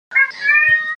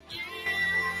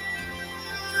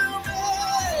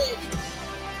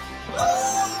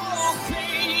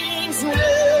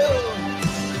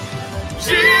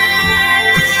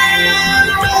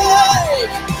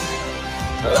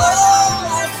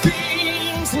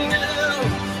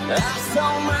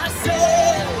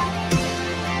myself,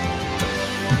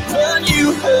 but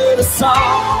you heard a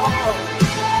song.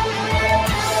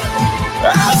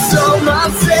 I saw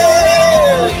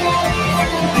myself,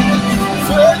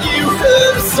 but you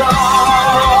heard a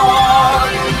song.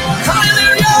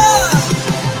 Hallelujah,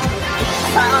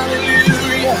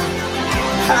 hallelujah,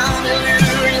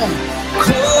 hallelujah.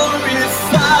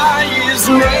 Glorify His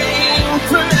name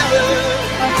forever.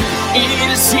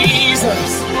 It is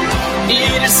Jesus,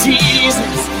 it is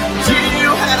Jesus. You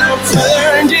have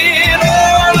turned it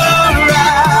all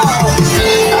around.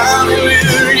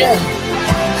 Hallelujah,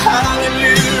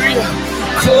 hallelujah.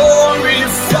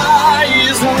 Glorify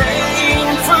His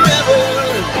name forever.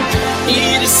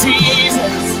 It is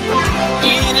Jesus,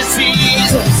 it is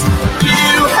Jesus.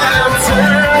 You have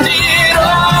turned it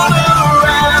all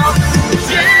around.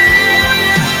 You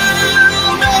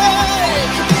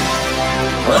make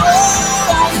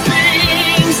all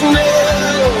things new.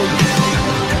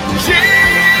 You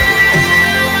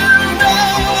make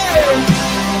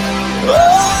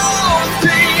all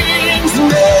things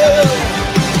new.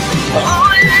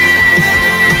 Oh, you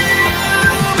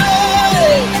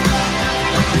make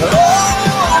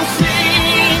all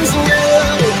things new.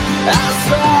 I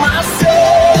saw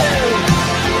myself,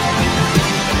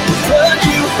 but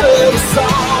you heard a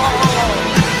song.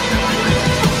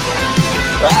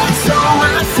 I saw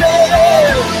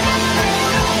myself,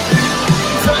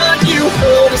 but you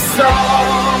heard a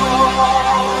song.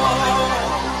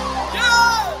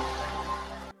 Yeah.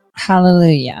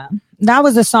 Hallelujah. That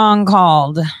was a song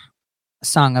called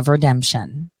Song of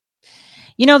Redemption.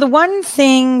 You know, the one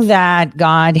thing that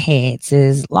God hates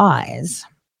is lies.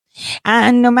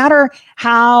 And no matter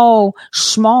how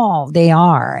small they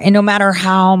are, and no matter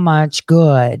how much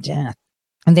good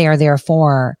they are there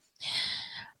for,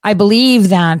 I believe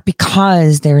that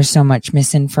because there's so much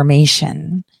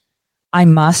misinformation, I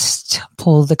must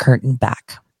pull the curtain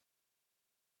back.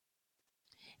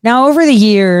 Now, over the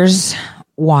years,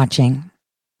 watching,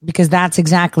 because that's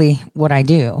exactly what I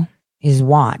do, is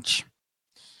watch,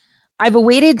 I've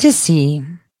awaited to see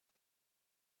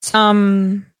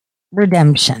some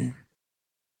redemption.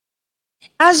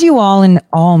 As you all in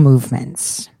all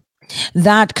movements,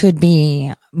 that could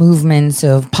be movements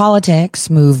of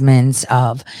politics, movements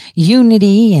of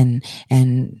unity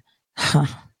and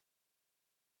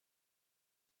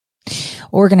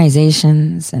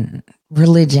organizations and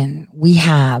religion. We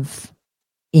have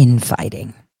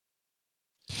infighting.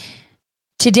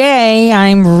 Today,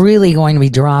 I'm really going to be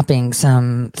dropping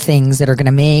some things that are going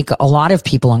to make a lot of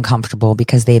people uncomfortable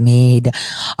because they made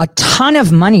a ton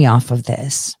of money off of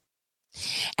this.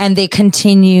 And they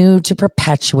continue to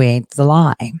perpetuate the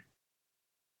lie.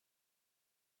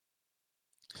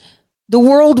 The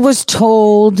world was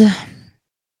told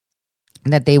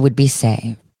that they would be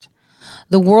saved.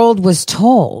 The world was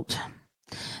told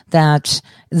that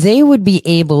they would be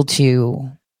able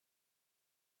to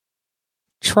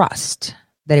trust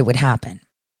that it would happen.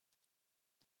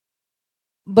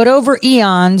 But over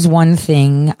eons, one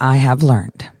thing I have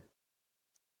learned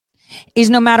is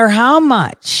no matter how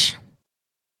much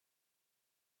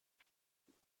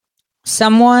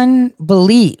someone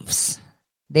believes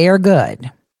they are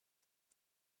good,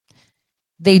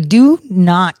 they do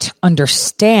not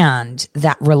understand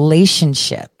that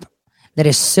relationship that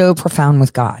is so profound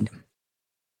with God.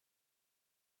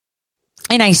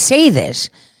 And I say this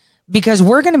because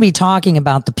we're going to be talking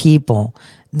about the people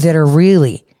that are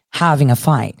really having a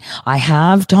fight. I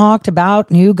have talked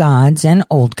about new gods and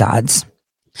old gods.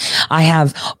 I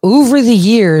have, over the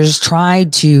years,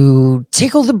 tried to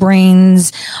tickle the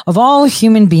brains of all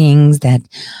human beings that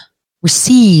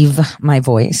receive my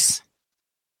voice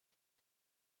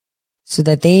so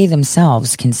that they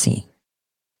themselves can see.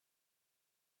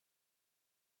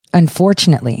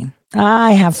 Unfortunately,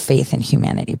 I have faith in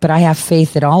humanity, but I have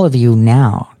faith that all of you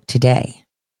now, today,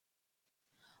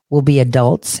 will be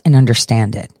adults and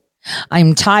understand it.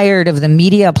 I'm tired of the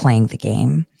media playing the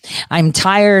game. I'm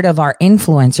tired of our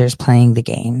influencers playing the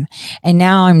game. And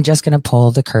now I'm just going to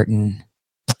pull the curtain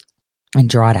and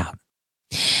draw it out.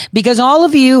 Because all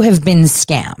of you have been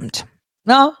scammed.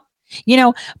 Well, you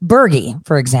know, Bergie,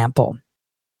 for example,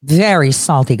 very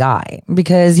salty guy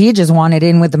because he just wanted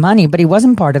in with the money, but he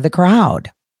wasn't part of the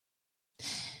crowd.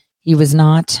 He was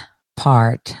not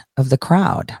part of the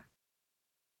crowd.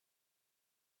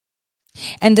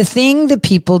 And the thing that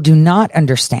people do not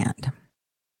understand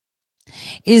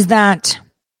is that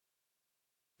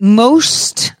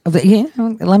most of the,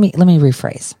 let me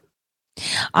rephrase.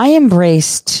 I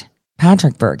embraced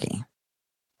Patrick Bergie,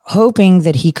 hoping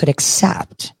that he could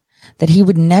accept that he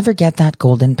would never get that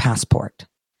golden passport,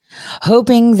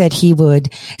 hoping that he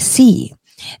would see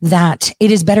that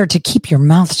it is better to keep your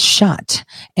mouth shut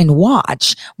and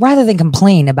watch rather than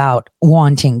complain about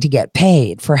wanting to get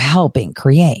paid for helping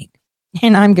create.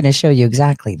 And I'm going to show you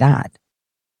exactly that.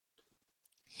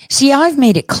 See, I've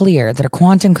made it clear that a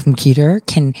quantum computer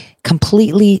can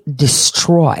completely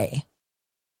destroy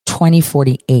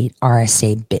 2048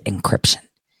 RSA bit encryption.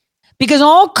 Because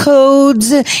all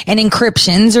codes and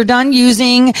encryptions are done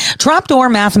using trapdoor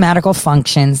mathematical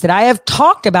functions that I have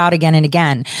talked about again and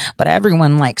again, but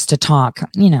everyone likes to talk,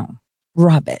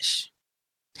 rubbish.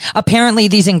 Apparently,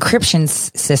 these encryption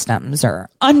systems are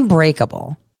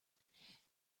unbreakable,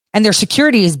 and their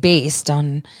security is based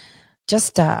on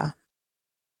just a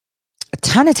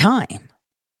ton of time.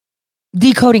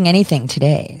 Decoding anything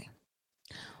today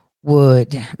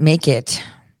would make it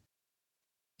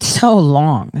so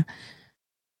long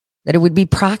that it would be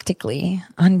practically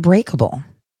unbreakable.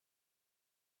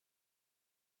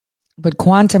 But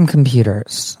quantum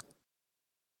computers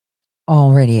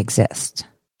already exist.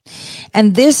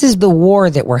 And this is the war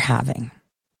that we're having.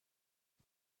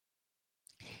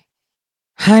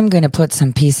 I'm going to put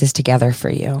some pieces together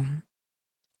for you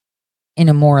in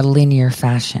a more linear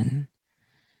fashion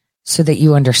so that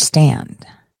you understand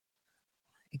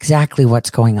exactly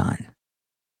what's going on.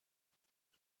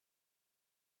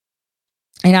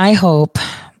 And I hope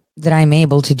that I'm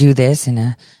able to do this in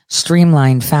a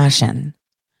streamlined fashion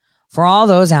for all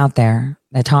those out there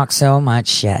that talk so much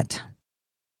shit.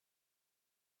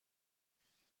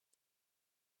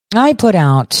 I put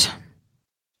out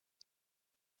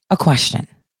a question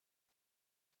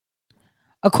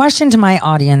to my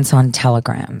audience on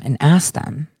Telegram and asked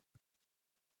them,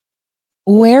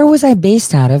 where was I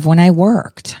based out of when I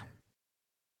worked?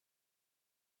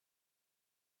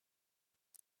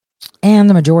 And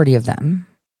the majority of them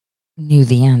knew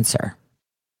the answer.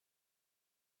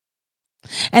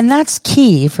 And that's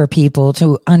key for people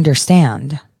to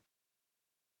understand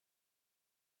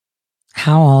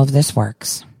how all of this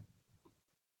works.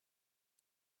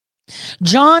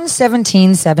 John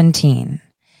 17:17,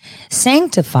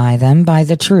 sanctify them by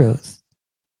the truth.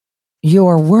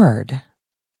 Your word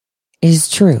is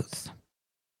truth.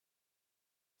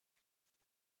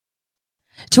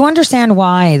 To understand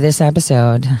why this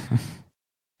episode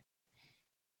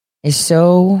is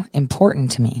so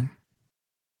important to me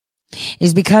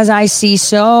is because I see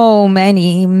so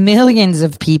many millions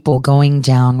of people going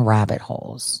down rabbit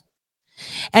holes,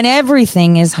 and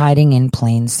everything is hiding in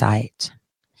plain sight.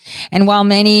 And while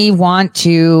many want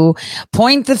to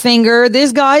point the finger,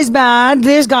 this guy's bad,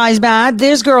 this guy's bad,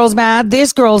 this girl's bad,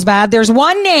 this girl's bad, there's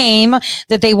one name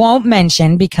that they won't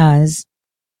mention because,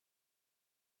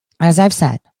 as I've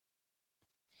said,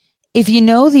 if you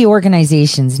know the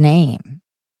organization's name,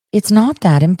 it's not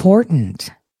that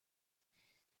important.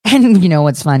 And you know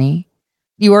what's funny?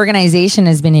 The organization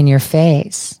has been in your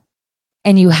face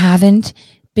and you haven't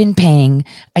been paying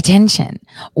attention.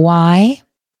 Why?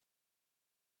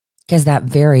 Because that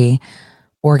very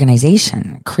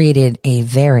organization created a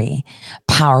very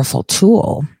powerful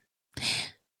tool.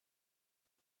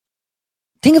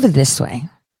 Think of it this way.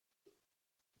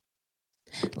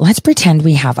 Let's pretend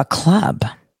we have a club,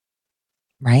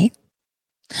 right?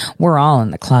 We're all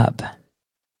in the club.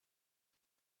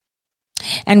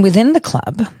 And within the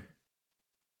club,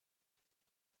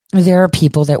 there are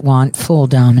people that want full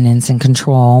dominance and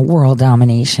control, world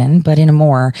domination, but in a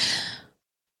more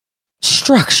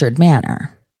structured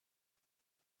manner.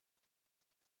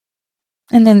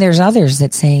 And then there's others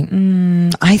that say,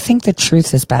 I think the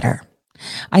truth is better.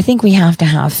 I think we have to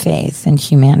have faith in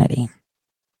humanity.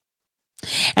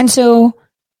 And so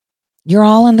you're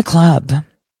all in the club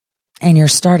and you're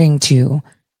starting to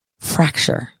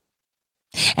fracture.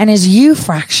 And as you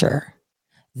fracture,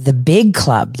 the big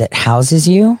club that houses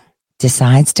you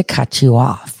decides to cut you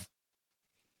off.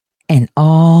 And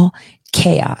all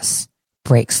chaos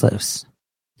breaks loose.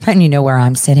 And you know where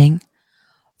I'm sitting?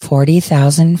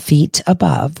 40,000 feet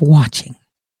above, watching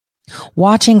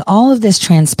all of this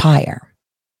transpire.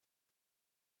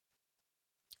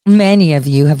 Many of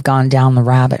you have gone down the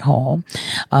rabbit hole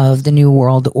of the New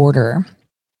World Order.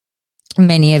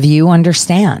 Many of you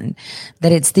understand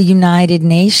that it's the United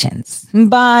Nations,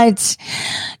 but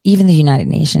even the United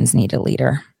Nations need a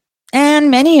leader. And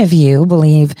many of you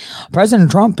believe President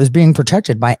Trump is being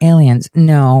protected by aliens.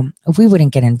 No, we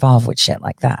wouldn't get involved with shit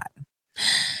like that.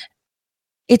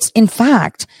 It's, in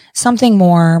fact, something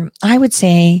more, I would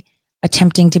say,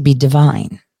 attempting to be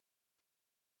divine.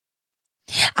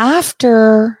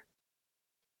 After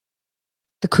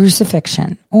the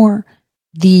crucifixion or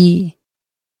the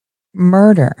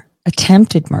murder,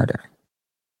 attempted murder,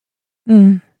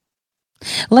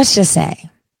 let's just say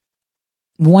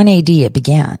 1 AD it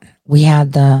began. We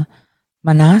had the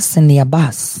Manas and the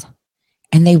Abbas,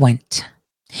 and they went.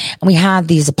 And we had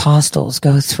these apostles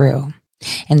go through,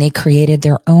 and they created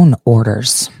their own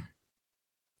orders.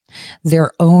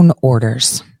 Their own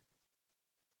orders.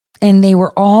 And they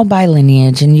were all by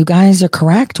lineage, and you guys are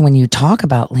correct when you talk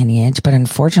about lineage, but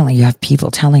unfortunately you have people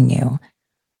telling you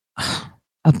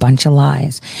a bunch of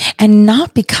lies. And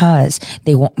not because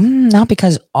they want, not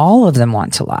because all of them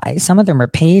want to lie. Some of them are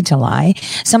paid to lie.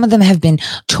 Some of them have been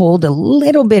told a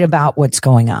little bit about what's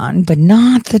going on, but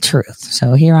not the truth.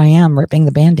 So here I am ripping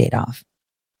the Band-Aid off.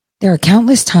 There are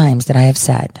countless times that I have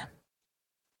said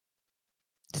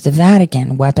that the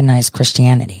Vatican weaponized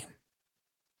Christianity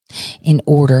in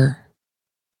order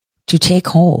to take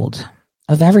hold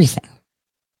of everything.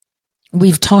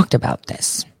 We've talked about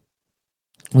this.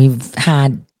 We've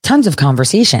had tons of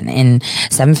conversation. In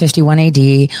 751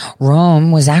 AD,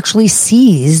 Rome was actually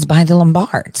seized by the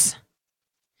Lombards.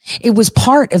 It was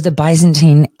part of the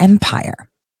Byzantine Empire.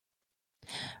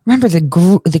 Remember,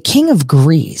 the king of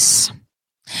Greece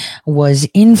was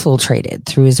infiltrated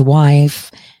through his wife.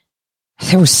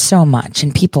 There was so much,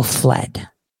 and people fled.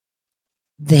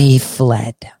 They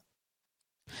fled.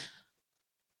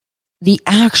 The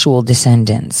actual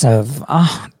descendants of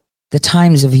the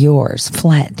times of yours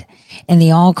fled, and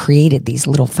they all created these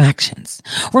little factions.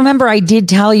 Remember, I did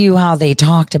tell you how they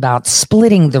talked about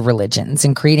splitting the religions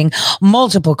and creating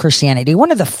multiple Christianity.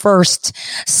 One of the first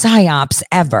psyops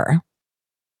ever.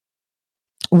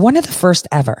 One of the first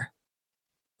ever.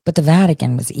 But the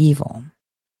Vatican was evil.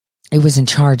 It was in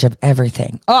charge of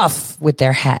everything. Off with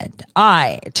their head.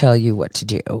 I tell you what to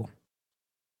do.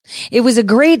 It was a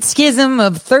great schism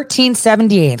of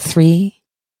 1378,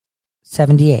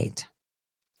 378.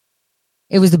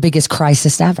 It was the biggest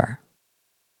crisis ever,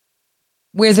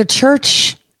 where the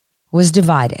church was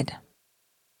divided.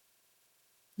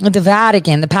 The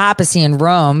Vatican, the papacy in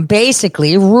Rome,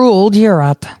 basically ruled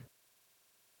Europe.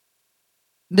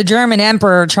 The German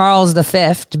Emperor Charles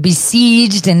V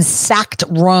besieged and sacked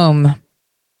Rome,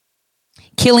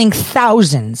 killing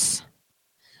thousands,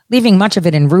 leaving much of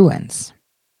it in ruins.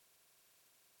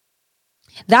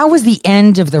 That was the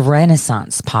end of the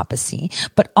Renaissance papacy,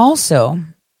 but also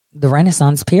the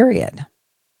Renaissance period.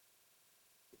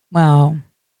 Well,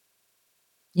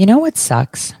 you know what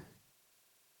sucks?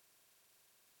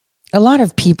 A lot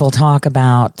of people talk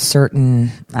about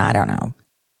certain,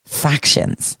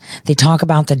 factions. They talk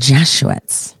about the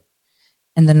Jesuits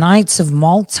and the Knights of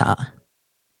Malta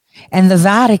and the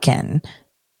Vatican.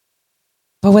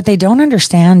 But what they don't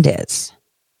understand is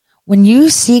when you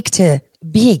seek to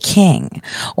be a king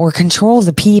or control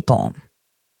the people,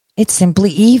 it's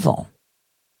simply evil.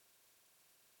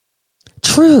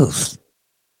 Truth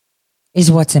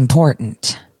is what's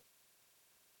important.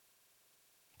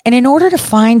 And in order to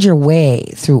find your way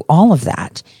through all of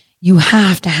that, you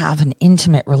have to have an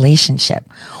intimate relationship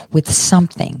with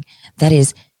something that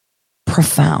is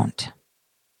profound.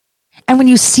 And when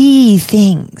you see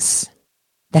things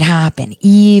that happen,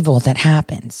 evil that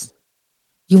happens,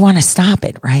 you want to stop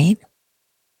it, right?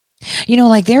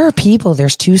 There are people,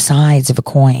 there's two sides of a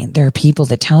coin. There are people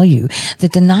that tell you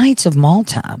that the Knights of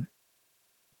Malta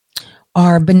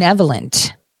are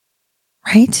benevolent,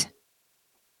 right?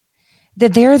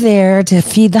 That they're there to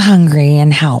feed the hungry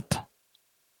and help.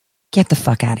 Get the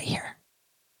fuck out of here.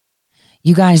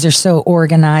 You guys are so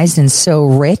organized and so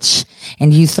rich,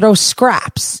 and you throw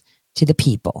scraps to the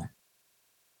people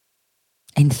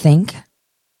and think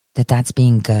that that's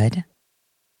being good.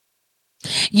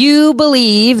 You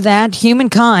believe that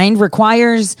humankind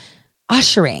requires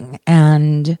ushering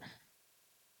and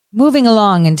moving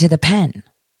along into the pen.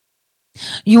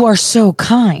 You are so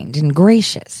kind and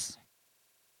gracious.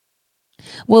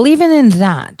 Well, even in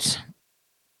that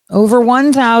over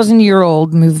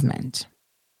 1,000-year-old movement,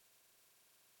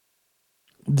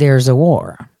 there's a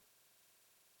war.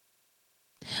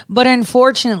 But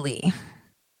unfortunately,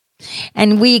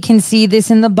 and we can see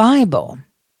this in the Bible,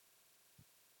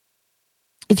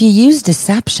 if you use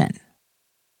deception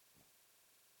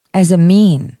as a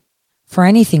mean for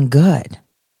anything good,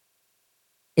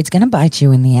 it's going to bite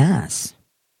you in the ass.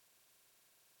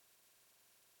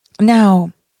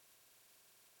 Now,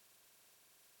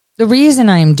 the reason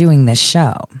I am doing this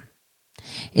show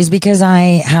is because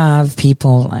I have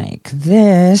people like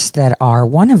this that are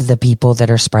one of the people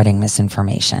that are spreading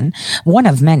misinformation. One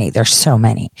of many. There's so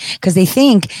many. Because they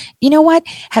think, you know what?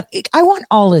 I want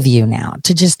all of you now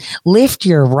to just lift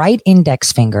your right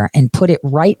index finger and put it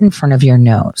right in front of your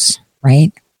nose,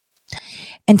 right?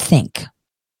 And think,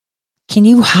 can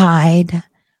you hide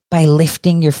by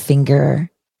lifting your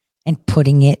finger and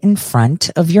putting it in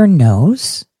front of your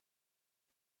nose?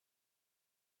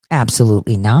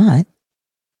 Absolutely not.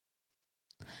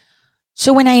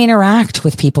 So when I interact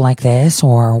with people like this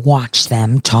or watch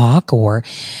them talk or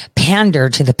pander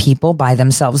to the people, buy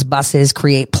themselves buses,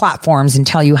 create platforms and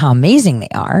tell you how amazing they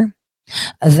are,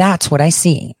 that's what I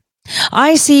see.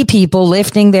 I see people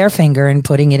lifting their finger and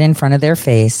putting it in front of their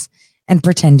face and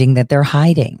pretending that they're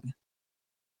hiding.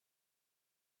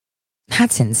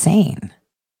 That's insane.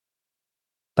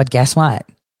 But guess what?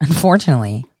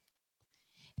 Unfortunately,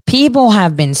 people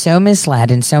have been so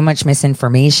misled and so much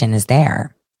misinformation is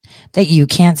there that you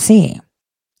can't see.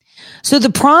 So the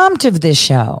prompt of this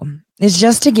show is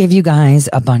just to give you guys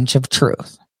a bunch of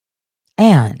truth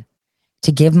and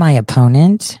to give my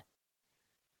opponent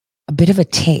a bit of a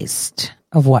taste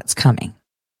of what's coming.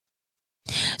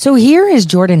 So here is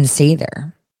Jordan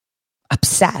Sather,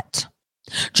 upset.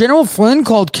 General Flynn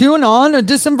called QAnon a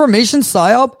disinformation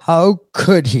psyop. How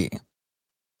could he?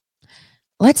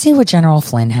 Let's see what General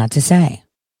Flynn had to say.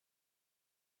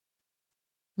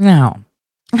 Now,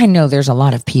 I know there's a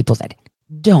lot of people that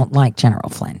don't like General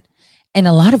Flynn and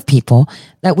a lot of people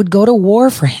that would go to war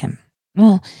for him.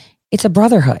 Well, it's a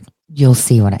brotherhood. You'll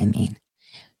see what I mean.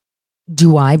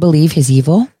 Do I believe he's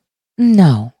evil?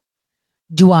 No.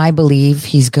 Do I believe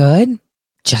he's good?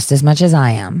 Just as much as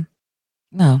I am.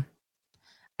 No.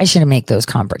 I shouldn't make those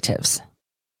comparatives.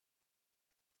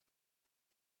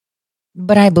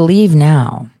 But I believe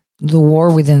now the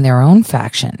war within their own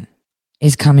faction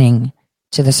is coming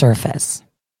to the surface.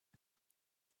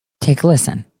 Take a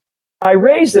listen. I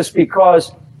raise this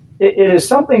because it is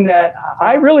something that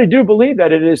I really do believe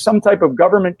that it is some type of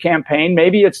government campaign.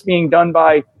 Maybe it's being done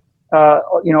by,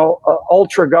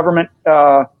 ultra government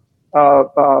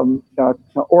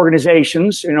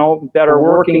organizations, that are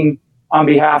working on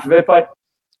behalf of it. But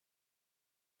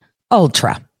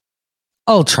ultra.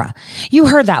 You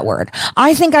heard that word.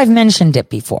 I think I've mentioned it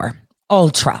before.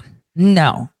 Ultra.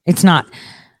 No, it's not.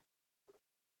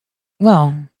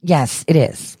 Well, yes, it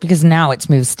is, because now it's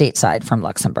moved stateside from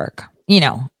Luxembourg.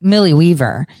 Millie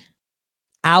Weaver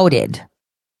outed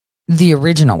the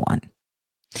original one.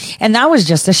 And that was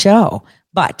just a show.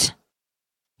 But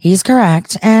he's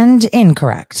correct and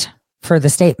incorrect for the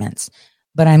statements.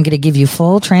 But I'm going to give you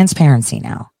full transparency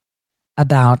now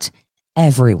about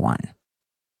everyone.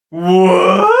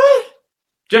 What?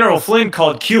 General Flynn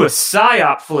called Q a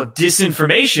psyop full of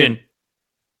disinformation.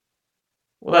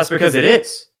 Well, that's because it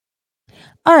is.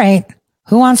 All right.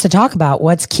 Who wants to talk about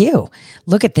what's Q?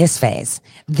 Look at this face.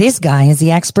 This guy is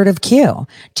the expert of Q.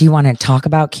 Do you want to talk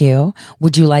about Q?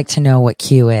 Would you like to know what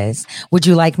Q is? Would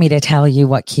you like me to tell you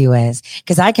what Q is?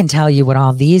 Because I can tell you what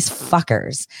all these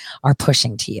fuckers are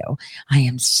pushing to you. I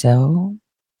am so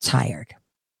tired.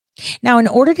 Now, in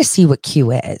order to see what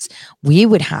Q is, we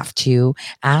would have to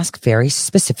ask very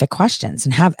specific questions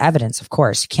and have evidence, of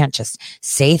course. You can't just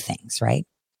say things, right?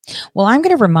 Well, I'm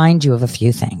going to remind you of a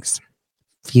few things.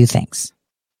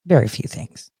 Very few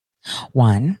things.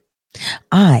 One,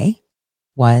 I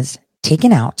was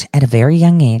taken out at a very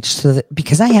young age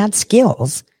because I had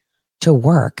skills to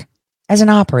work as an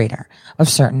operator of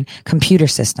certain computer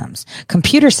systems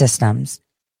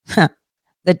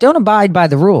that don't abide by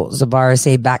the rules of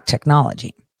RSA-backed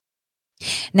technology.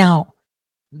 Now,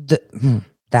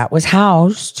 that was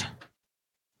housed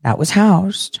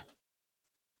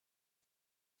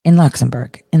in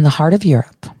Luxembourg, in the heart of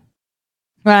Europe,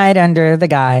 right under the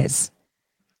guise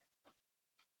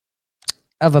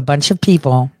of a bunch of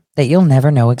people that you'll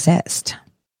never know exist.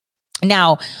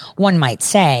 Now, one might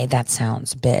say that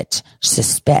sounds a bit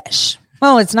suspicious.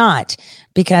 Well, it's not,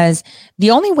 because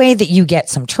the only way that you get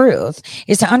some truth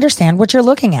is to understand what you're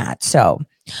looking at. So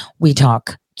we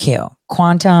talk Q.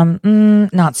 Quantum,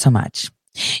 not so much.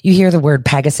 You hear the word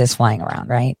Pegasus flying around,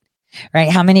 right? Right?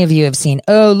 How many of you have seen,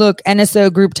 oh, look,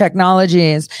 NSO Group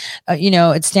Technologies,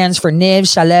 it stands for Niv,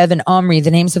 Shalev, and Omri,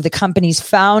 the names of the company's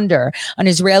founder, an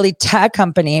Israeli tech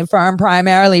company firm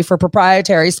primarily for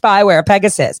proprietary spyware,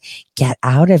 Pegasus. Get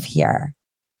out of here.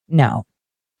 No,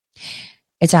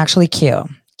 it's actually Q.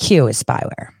 Q is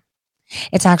spyware.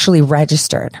 It's actually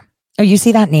registered. Oh, you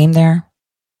see that name there?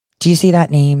 Do you see that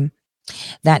name?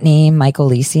 That name, Michael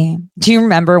Lisi. Do you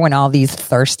remember when all these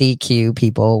thirsty Q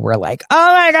people were like, oh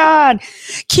my God,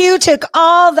 Q took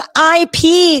all the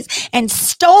IPs and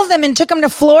stole them and took them to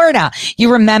Florida.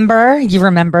 You remember?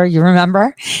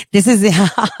 This is,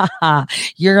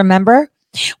 you remember?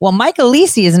 Well, Michael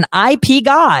Lisi is an IP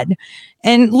god.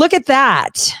 And look at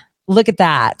that.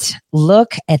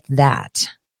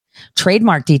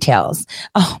 Trademark details.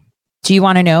 Oh, do you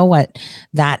want to know what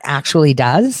that actually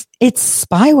does? It's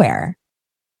spyware.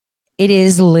 It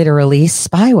is literally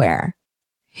spyware.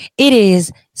 It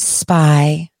is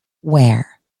spyware.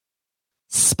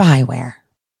 Spyware.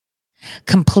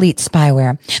 complete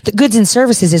spyware. The goods and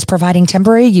services is providing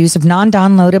temporary use of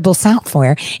non-downloadable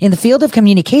software in the field of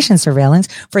communication surveillance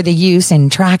for the use in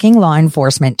tracking law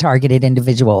enforcement targeted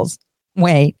individuals.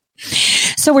 Wait.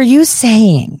 So are you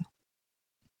saying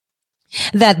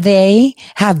that they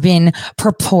have been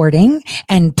purporting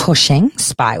and pushing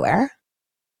spyware?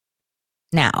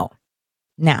 Now,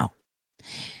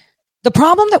 the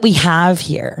problem that we have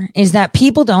here is that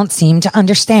people don't seem to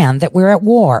understand that we're at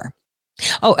war.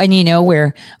 Oh, and you know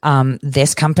where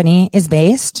this company is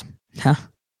based? Huh.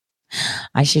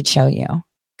 I should show you,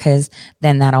 because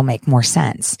then that'll make more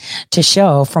sense to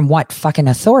show from what fucking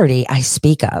authority I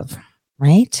speak of,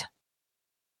 right?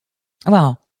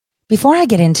 Well, before I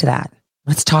get into that,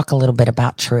 let's talk a little bit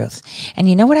about truth. And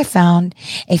you know what I found?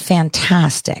 A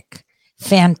fantastic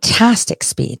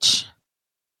speech.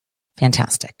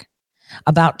 Fantastic.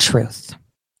 About truth.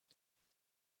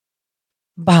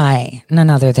 By none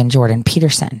other than Jordan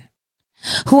Peterson,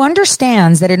 who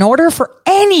understands that in order for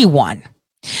anyone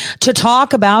to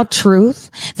talk about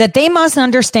truth, that they must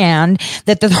understand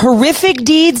that the horrific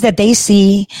deeds that they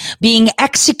see being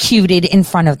executed in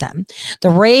front of them, the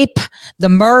rape, the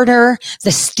murder,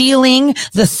 the stealing,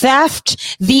 the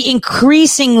theft, the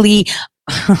increasingly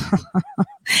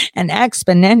and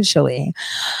exponentially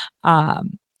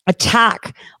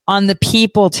attack on the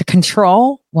people to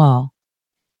control, well,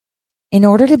 in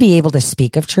order to be able to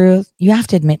speak of truth, you have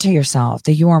to admit to yourself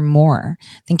that you are more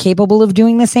than capable of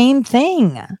doing the same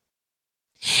thing.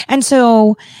 And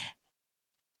so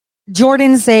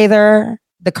Jordan Sather,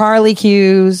 the Carly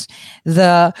Qs,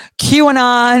 the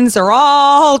QAnons are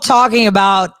all talking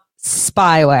about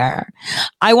spyware.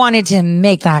 I wanted to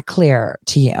make that clear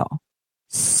to you.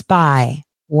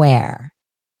 Spyware.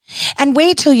 And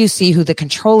wait till you see who the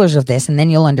controllers of this, and then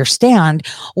you'll understand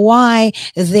why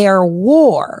their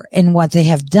war and what they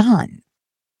have done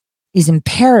is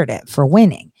imperative for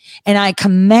winning. And I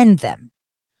commend them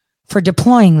for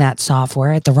deploying that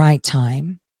software at the right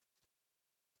time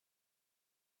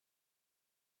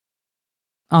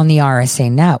on the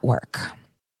RSA network,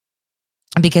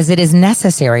 because it is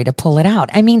necessary to pull it out.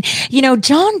 I mean, you know,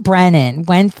 John Brennan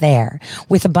went there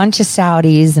with a bunch of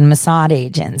Saudis and Mossad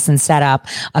agents and set up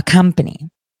a company.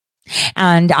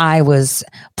 And I was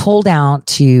pulled out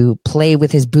to play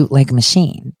with his bootleg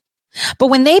machine. But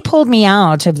when they pulled me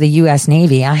out of the U.S.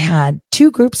 Navy, I had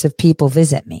two groups of people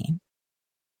visit me.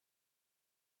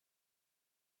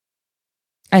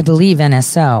 I believe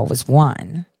NSO was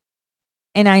one.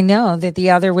 And I know that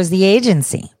the other was the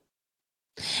agency.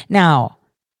 Now,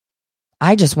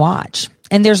 I just watch.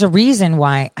 And there's a reason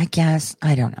why, I guess,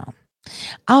 I don't know.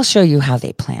 I'll show you how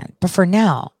they plan. But for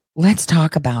now, let's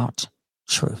talk about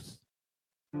truth.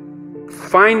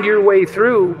 Find your way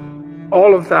through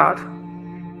all of that.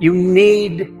 You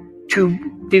need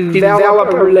to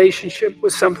develop a relationship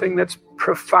with something that's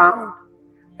profound.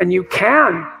 And you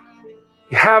can.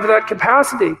 You have that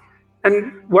capacity.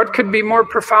 And what could be more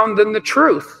profound than the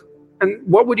truth? And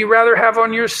what would you rather have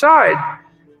on your side?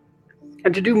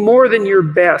 And to do more than your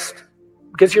best,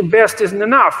 because your best isn't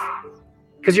enough,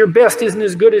 because your best isn't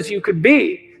as good as you could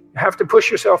be. You have to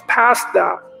push yourself past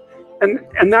that.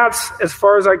 And that's, as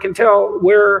far as I can tell,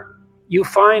 where you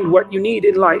find what you need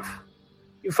in life.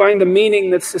 You find the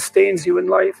meaning that sustains you in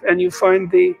life, and you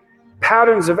find the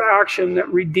patterns of action that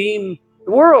redeem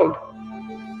the world.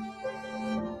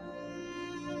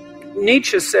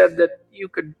 Nietzsche said that you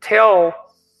could tell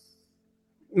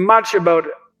much about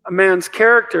a man's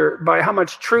character by how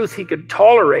much truth he could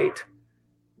tolerate,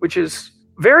 which is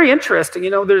very interesting. You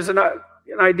know, there's an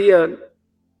idea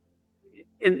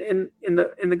in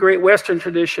the great Western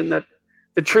tradition that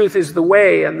the truth is the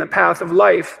way and the path of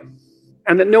life,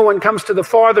 and that no one comes to the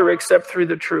Father except through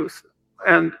the truth.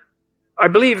 And I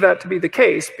believe that to be the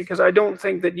case, because I don't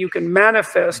think that you can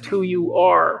manifest who you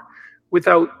are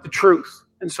without the truth.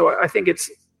 And so I think it's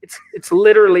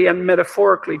literally and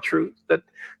metaphorically true that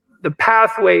the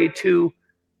pathway to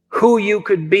who you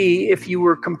could be if you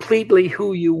were completely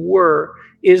who you were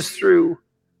is through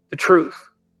the truth.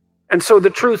 And so the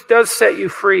truth does set you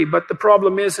free, but the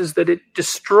problem is that it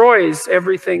destroys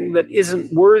everything that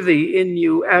isn't worthy in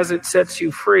you as it sets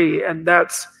you free. And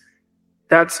that's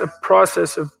a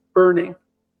process of burning.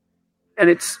 And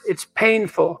it's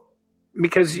painful,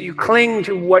 because you cling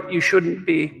to what you shouldn't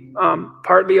be,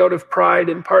 partly out of pride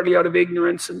and partly out of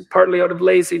ignorance and partly out of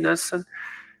laziness.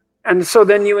 And so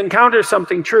then you encounter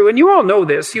something true. And you all know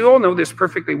this. You all know this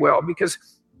perfectly well, because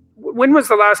when was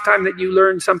the last time that you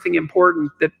learned something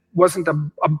important that wasn't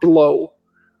a blow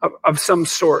of some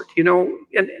sort? You know,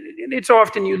 and it's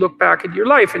often you look back at your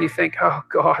life and you think, oh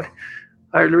God,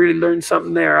 I really learned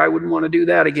something there. I wouldn't want to do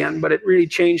that again, but it really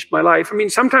changed my life. I mean,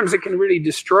 sometimes it can really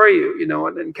destroy you,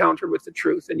 an encounter with the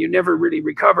truth, and you never really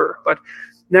recover. But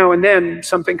now and then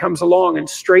something comes along and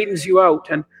straightens you out,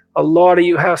 and a lot of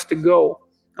you has to go.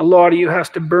 A lot of you has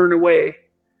to burn away,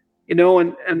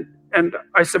 and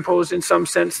I suppose in some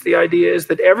sense the idea is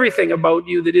that everything about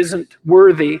you that isn't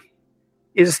worthy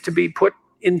is to be put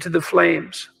into the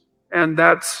flames. And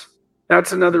that's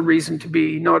another reason to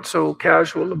be not so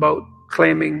casual about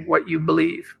claiming what you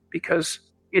believe, because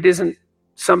it isn't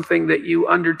something that you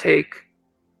undertake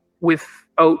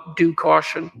without due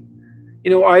caution.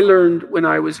 I learned when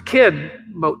I was a kid,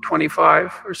 about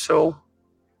 25 or so,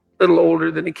 a little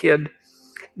older than a kid,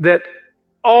 that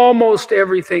almost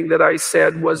everything that I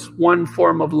said was one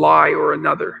form of lie or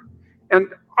another. And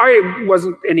I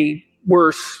wasn't any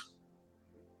worse,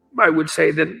 I would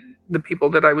say, than the people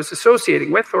that I was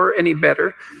associating with, or any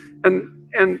better.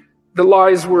 And the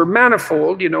lies were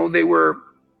manifold. They were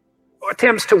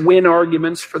attempts to win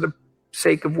arguments for the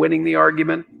sake of winning the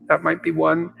argument. That might be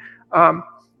one.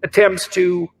 Attempts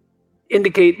to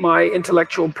indicate my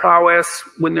intellectual prowess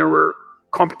when there were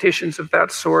competitions of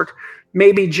that sort.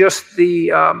 Maybe just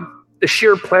the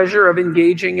sheer pleasure of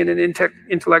engaging in an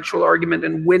intellectual argument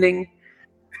and winning.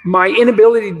 My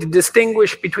inability to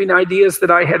distinguish between ideas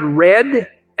that I had read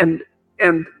and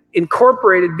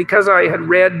incorporated because I had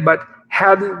read, but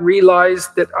hadn't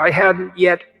realized that I hadn't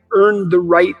yet earned the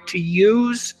right to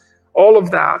use, all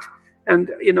of that. And,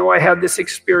 I had this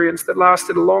experience that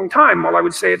lasted a long time. Well, I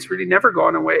would say it's really never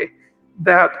gone away.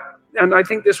 And I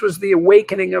think this was the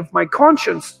awakening of my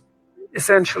conscience,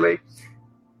 essentially.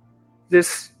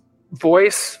 This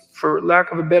voice, for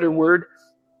lack of a better word,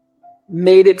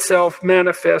 made itself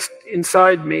manifest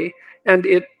inside me, and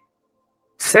it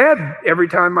said every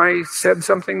time I said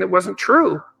something that wasn't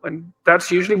true, and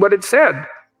that's usually what it said.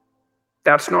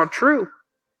 That's not true.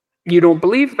 You don't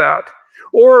believe that.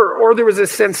 Or there was a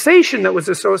sensation that was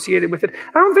associated with it.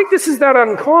 I don't think this is that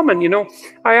uncommon.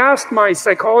 I asked my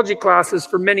psychology classes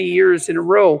for many years in a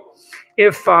row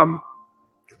if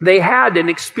they had an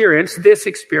experience,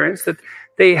 that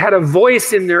they had a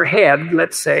voice in their head,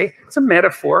 let's say, it's a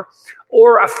metaphor,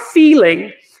 or a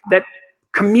feeling that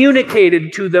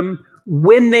communicated to them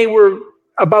when they were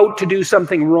about to do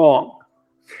something wrong.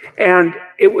 And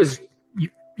it was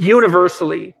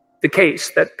universally the case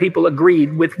that people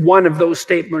agreed with one of those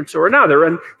statements or another.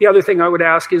 And the other thing I would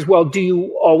ask is, well, do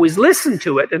you always listen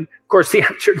to it? And of course, the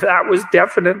answer to that was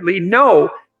definitely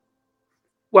no.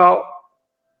 Well,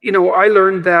 I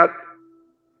learned that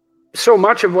so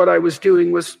much of what I was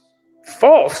doing was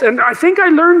false. And I think I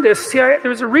learned this. There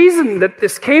was a reason that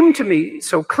this came to me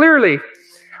so clearly.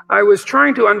 I was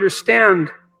trying to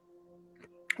understand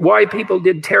why people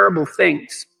did terrible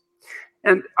things.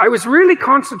 And I was really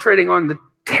concentrating on the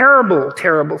terrible,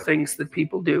 terrible things that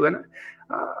people do. And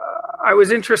I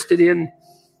was interested in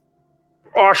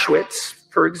Auschwitz,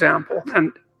 for example,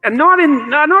 and not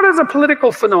as a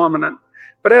political phenomenon,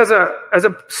 but as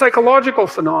a psychological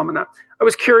phenomenon. I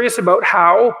was curious about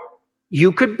how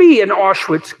you could be an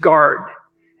Auschwitz guard.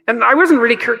 And I wasn't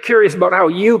really curious about how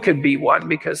you could be one,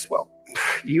 because, well,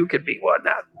 you could be one,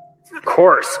 of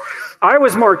course. I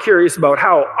was more curious about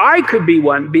how I could be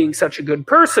one, being such a good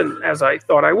person as I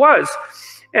thought I was.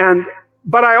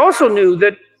 But I also knew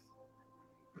that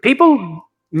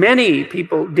many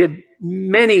people did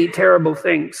many terrible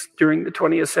things during the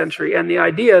 20th century. And the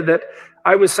idea that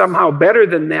I was somehow better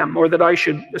than them, or that I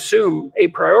should assume a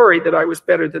priori that I was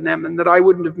better than them, and that I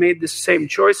wouldn't have made the same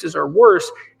choices or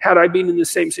worse had I been in the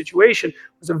same situation,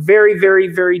 was a very, very,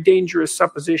 very dangerous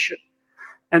supposition.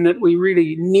 And that we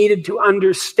really needed to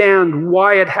understand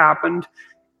why it happened,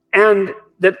 and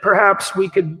that perhaps we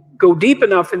could go deep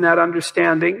enough in that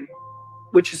understanding,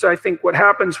 which is, I think, what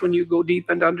happens when you go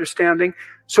deep into understanding,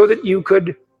 so that you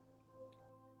could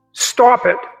stop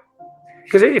it.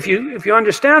 Because if you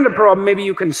understand a problem, maybe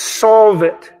you can solve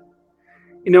it.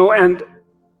 And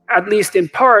at least in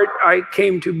part, I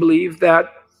came to believe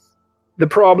that the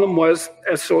problem was,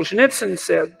 as Solzhenitsyn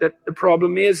said, that the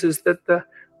problem is that the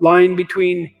line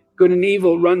between good and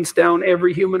evil runs down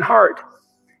every human heart.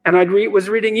 And I was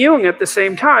reading Jung at the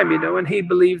same time, and he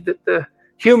believed that the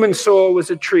human soul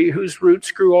was a tree whose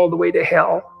roots grew all the way to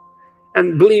hell,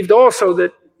 and believed also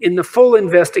that in the full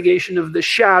investigation of the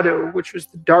shadow, which was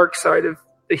the dark side of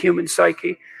the human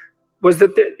psyche, was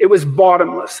that it was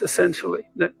bottomless, essentially,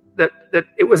 that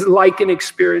it was like an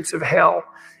experience of hell.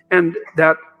 And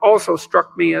that also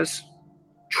struck me as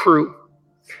true.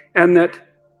 And that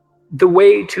the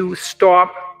way to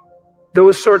stop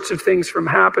those sorts of things from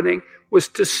happening was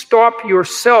to stop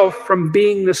yourself from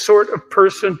being the sort of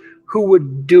person who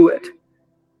would do it.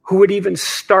 who would even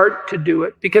start to do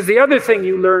it. Because the other thing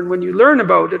you learn when you learn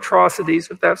about atrocities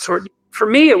of that sort, for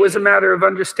me, it was a matter of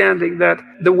understanding that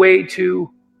the way to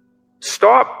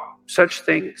stop such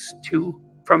things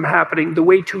from happening, the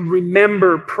way to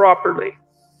remember properly,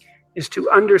 is to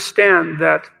understand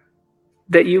that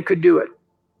you could do it,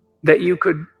 that you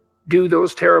could do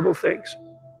those terrible things,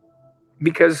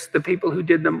 because the people who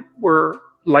did them were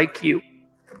like you.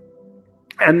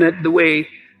 And that the way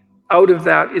out of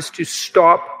that is to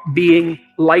stop being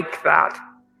like that.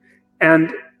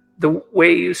 And the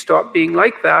way you stop being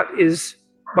like that is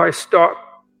by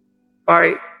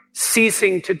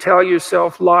ceasing to tell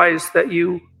yourself lies that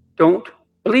you don't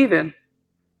believe in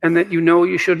and that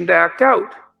you shouldn't act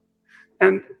out.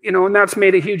 And, and that's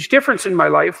made a huge difference in my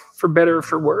life, for better or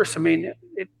for worse. I mean,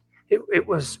 it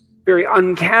was very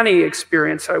uncanny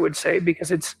experience, I would say, because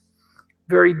it's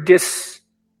very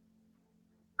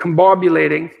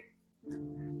discombobulating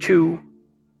to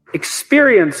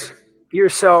experience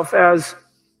yourself as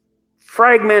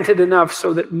fragmented enough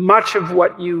so that much of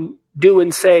what you do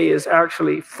and say is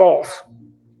actually false.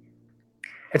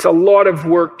 It's a lot of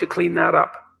work to clean that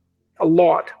up, a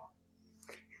lot.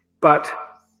 But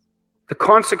the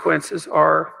consequences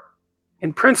are,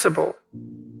 in principle,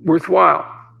 worthwhile.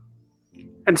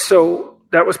 And so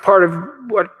that was part of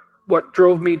what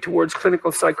drove me towards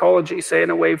clinical psychology, saying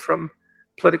away from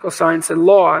political science and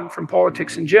law and from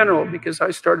politics in general, because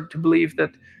I started to believe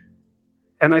that,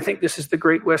 and I think this is the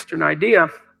great Western idea,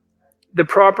 the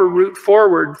proper route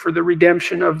forward for the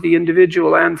redemption of the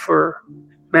individual and for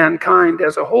mankind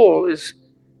as a whole is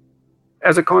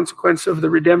as a consequence of the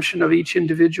redemption of each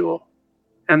individual.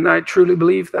 And I truly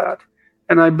believe that.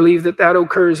 And I believe that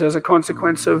occurs as a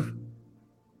consequence of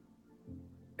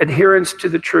adherence to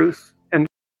the truth. And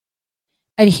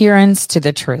adherence to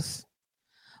the truth.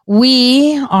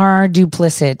 We are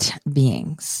duplicit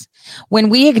beings. When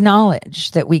we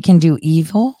acknowledge that we can do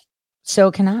evil,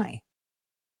 so can I.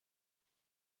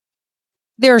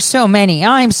 There are so many.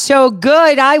 I'm so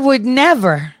good. I would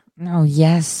never. No,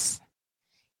 yes.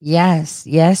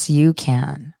 Yes, you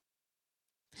can.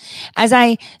 As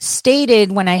I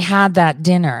stated when I had that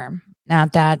dinner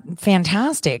at that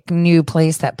fantastic new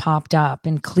place that popped up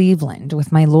in Cleveland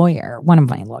with my lawyer, one of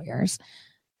my lawyers,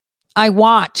 I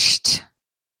watched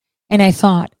and I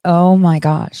thought, oh my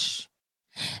gosh,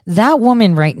 that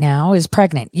woman right now is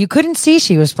pregnant. You couldn't see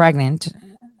she was pregnant,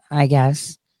 I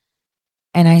guess.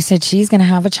 And I said, she's going to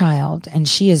have a child and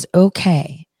she is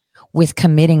okay with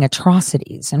committing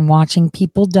atrocities and watching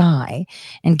people die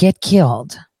and get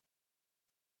killed,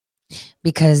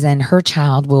 because then her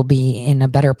child will be in a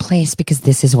better place, because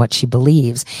this is what she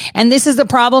believes. And this is the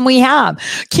problem we have.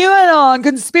 QAnon,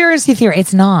 conspiracy theory.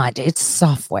 It's not. It's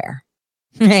software.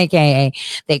 AKA,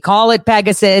 they call it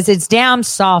Pegasus. It's damn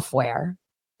software.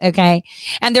 Okay.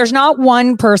 And there's not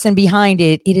one person behind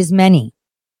it. It is many.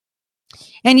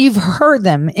 And you've heard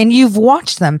them and you've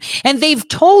watched them and they've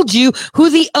told you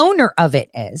who the owner of it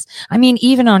is. I mean,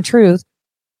 even on Truth,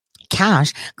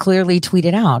 Cash clearly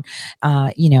tweeted out,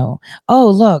 oh,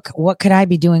 look, what could I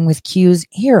be doing with Q's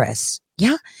Hearus?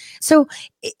 Yeah. So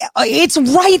it's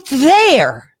right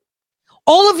there.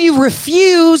 All of you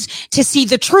refuse to see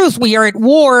the truth. We are at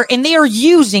war and they are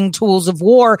using tools of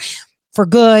war for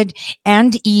good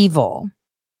and evil.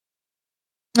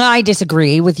 I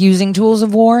disagree with using tools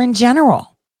of war in general.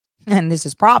 And this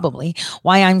is probably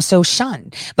why I'm so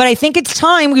shunned. But I think it's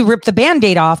time we rip the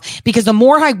Band-Aid off, because the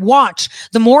more I watch,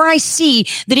 the more I see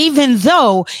that even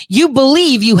though you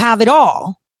believe you have it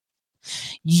all,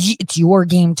 it's your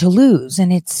game to lose.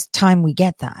 And it's time we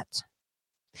get that.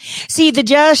 See, the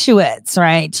Jesuits,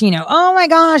 right? Oh my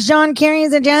gosh, John Kerry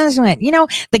is a Jesuit.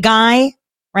 The guy,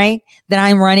 right, that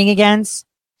I'm running against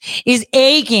is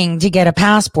aching to get a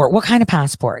passport. What kind of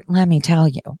passport? Let me tell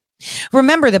you.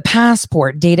 Remember the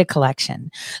passport data collection.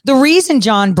 The reason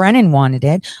John Brennan wanted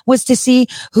it was to see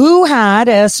who had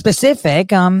a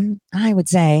specific, I would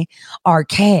say,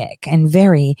 archaic and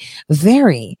very,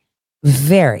 very,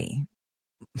 very,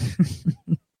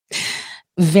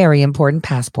 very important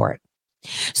passport.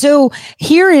 So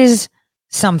here is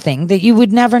something that you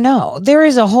would never know. There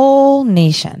is a whole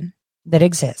nation that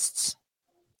exists.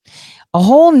 A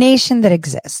whole nation that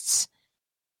exists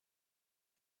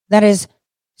that is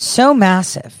so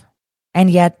massive and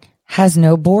yet has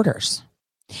no borders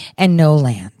and no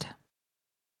land.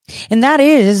 And that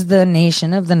is the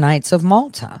nation of the Knights of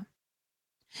Malta.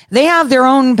 They have their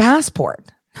own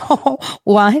passport.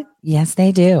 What? Yes,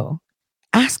 they do.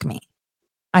 Ask me.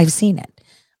 I've seen it.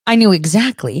 I knew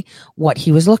exactly what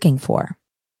he was looking for.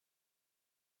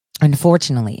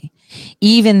 Unfortunately,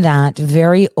 even that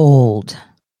very old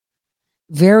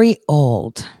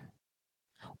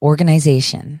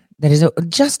organization that is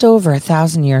just over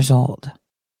 1,000 years old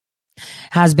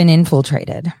has been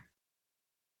infiltrated.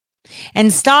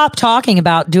 And stop talking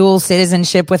about dual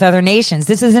citizenship with other nations.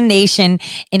 This is a nation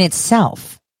in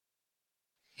itself.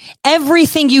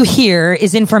 Everything you hear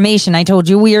is information. I told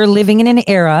you we are living in an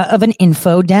era of an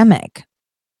infodemic.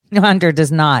 Hunter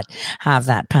does not have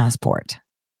that passport.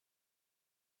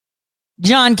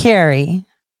 John Kerry.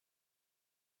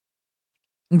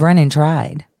 Brennan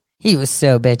tried. He was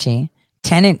so bitchy.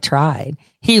 Tennant tried.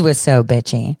 He was so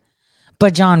bitchy.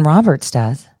 But John Roberts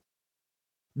does.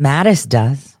 Mattis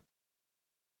does.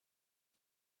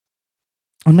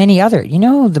 And many other.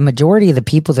 The majority of the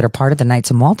people that are part of the Knights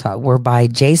of Malta were by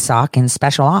JSOC and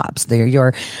Special Ops. They're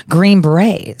your Green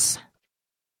Berets.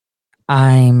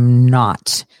 I'm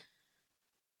not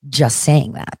just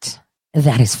saying that.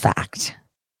 That is fact.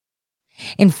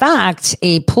 In fact,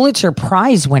 a Pulitzer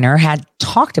Prize winner had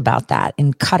talked about that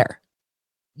in Qatar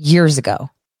years ago.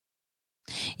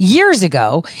 Years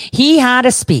ago, he had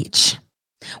a speech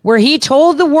where he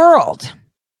told the world,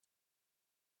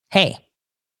 hey,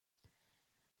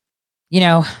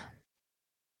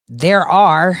 there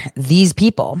are these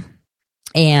people,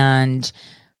 and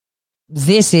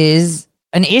this is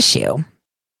an issue.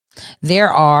 There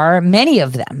are many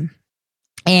of them.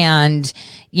 And,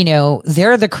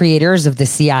 they're the creators of the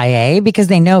CIA because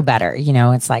they know better.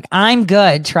 It's like, I'm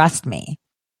good. Trust me.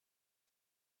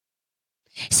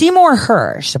 Seymour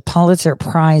Hersh, a Pulitzer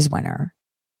Prize winner,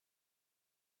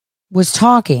 was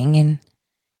talking, and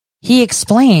he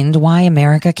explained why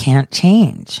America can't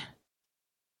change.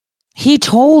 He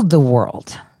told the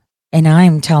world, and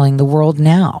I'm telling the world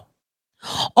now,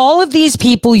 all of these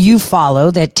people you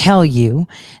follow that tell you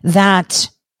that,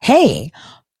 hey,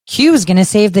 Q is going to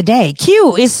save the day.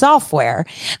 Q is software.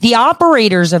 The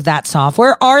operators of that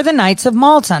software are the Knights of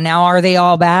Malta. Now, are they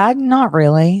all bad? Not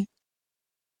really.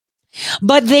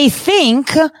 But they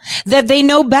think that they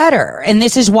know better, and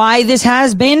this is why this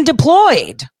has been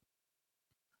deployed.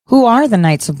 Who are the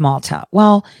Knights of Malta?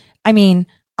 Well, I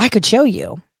could show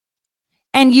you.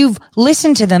 And you've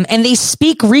listened to them, and they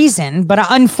speak reason, but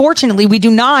unfortunately, we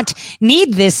do not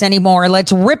need this anymore.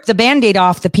 Let's rip the Band-Aid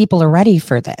off. The people are ready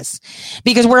for this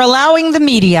because we're allowing the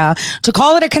media to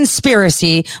call it a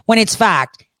conspiracy when it's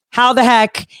fact. How the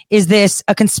heck is this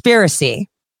a conspiracy?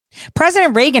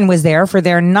 President Reagan was there for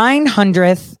their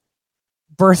 900th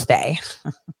birthday.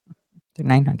 Their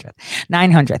 900th.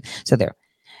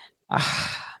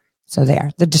 So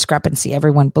there, the discrepancy.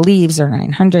 Everyone believes they're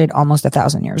 900, almost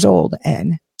 1,000 years old.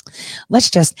 And let's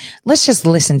just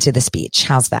listen to the speech.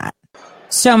 How's that?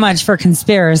 So much for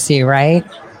conspiracy, right?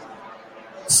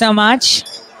 So much,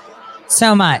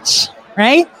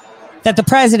 right? That the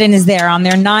president is there on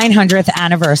their 900th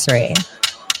anniversary.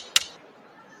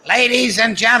 Ladies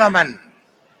and gentlemen,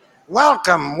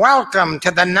 welcome to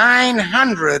the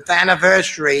 900th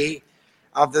anniversary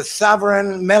of the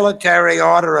Sovereign Military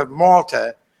Order of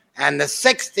Malta and the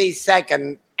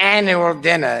 62nd annual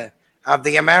dinner of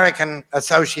the American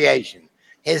Association.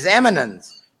 His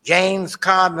Eminence, James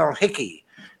Cardinal Hickey,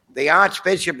 the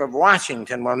Archbishop of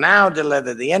Washington, will now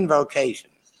deliver the invocation.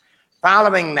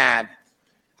 Following that,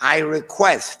 I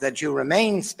request that you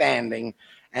remain standing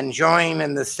and join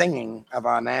in the singing of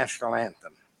our national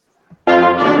anthem.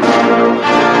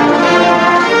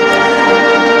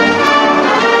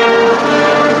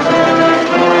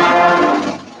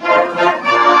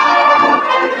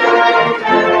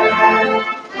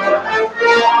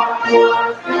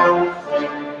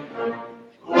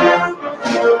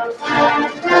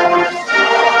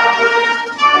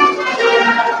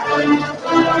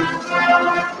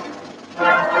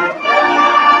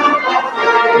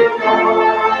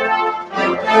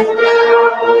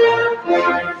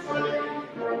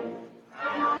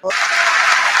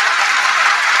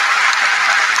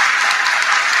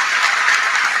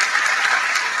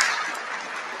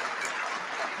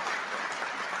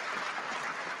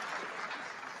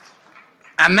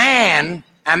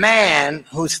 A man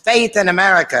whose faith in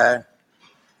America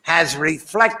has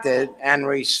reflected and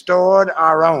restored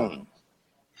our own.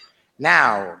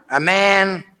 Now, a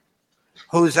man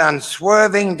whose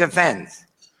unswerving defense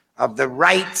of the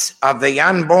rights of the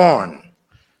unborn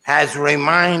has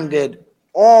reminded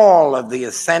all of the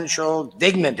essential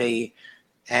dignity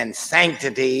and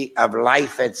sanctity of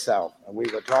life itself. And we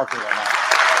were talking about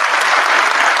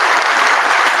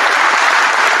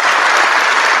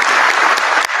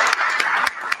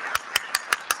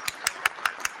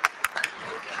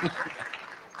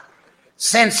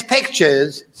Since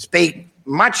pictures speak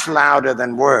much louder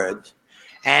than words,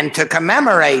 and to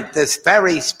commemorate this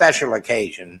very special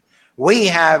occasion, we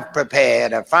have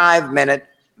prepared a 5-minute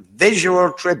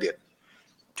visual tribute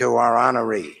to our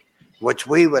honoree, which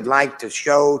we would like to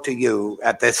show to you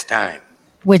at this time.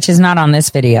 Which is not on this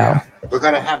video. We're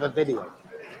going to have a video.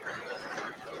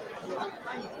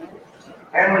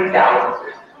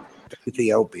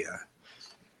 Ethiopia.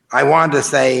 I want to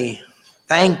say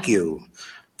thank you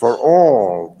for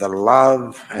all the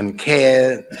love and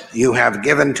care you have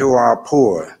given to our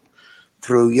poor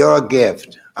through your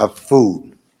gift of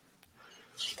food.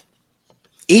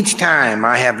 Each time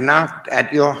I have knocked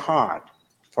at your heart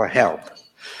for help,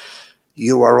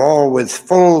 you are always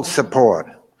full support.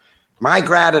 My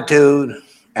gratitude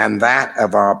and that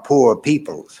of our poor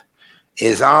peoples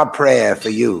is our prayer for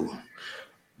you,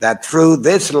 that through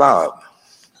this love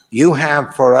you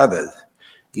have for others,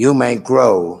 you may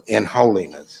grow in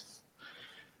holiness.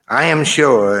 I am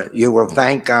sure you will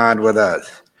thank God with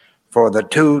us for the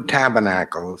 2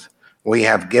 tabernacles we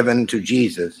have given to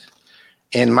Jesus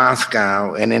in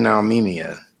Moscow and in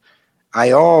Armenia.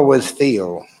 I always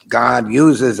feel God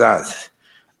uses us,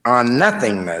 our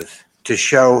nothingness, to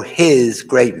show his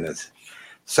greatness.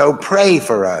 So pray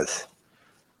for us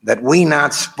that we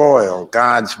not spoil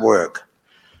God's work,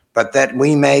 but that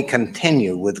we may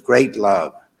continue with great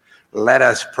love. Let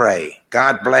us pray.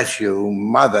 God bless you,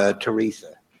 Mother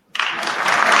Teresa.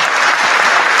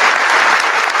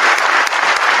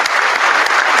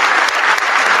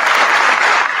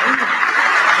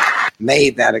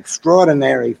 Made that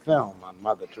extraordinary film on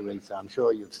Mother Teresa. I'm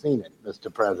sure you've seen it,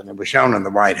 Mr. President. It was shown in the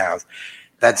White House.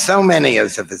 That so many of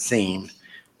us have seen,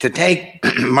 to take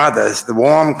mothers the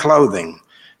warm clothing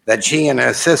that she and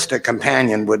her sister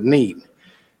companion would need.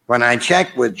 When I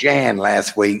checked with Jan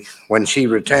last week, when she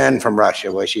returned from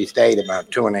Russia, where she stayed about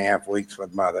 2.5 weeks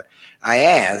with Mother, I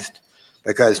asked,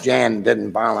 because Jan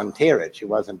didn't volunteer it, she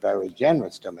wasn't very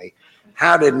generous to me,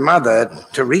 how did Mother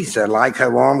Teresa like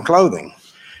her warm clothing?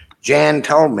 Jan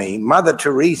told me Mother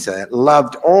Teresa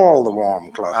loved all the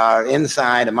warm clothes, are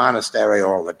inside a monastery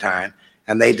all the time,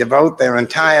 and they devote their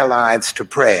entire lives to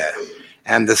prayer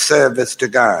and the service to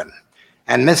God.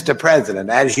 And Mr. President,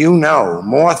 as you know,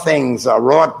 more things are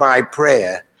wrought by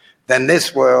prayer than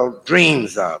this world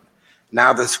dreams of.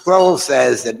 Now, the scroll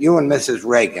says that you and Mrs.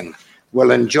 Reagan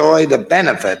will enjoy the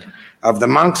benefit of the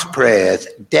monks' prayers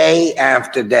day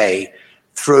after day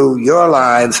through your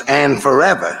lives and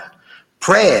forever.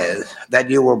 Prayers that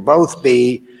you will both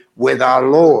be with our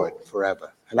Lord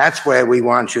forever. And that's where we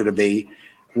want you to be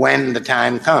when the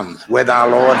time comes, with our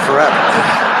Lord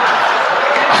forever.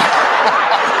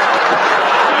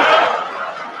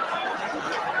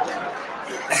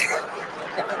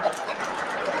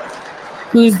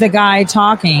 Who's the guy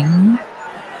talking?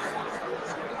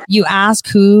 You ask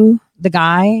who the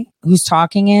guy who's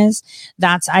talking is.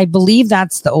 I believe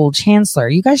that's the old chancellor.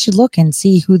 You guys should look and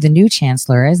see who the new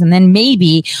chancellor is. And then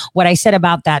maybe what I said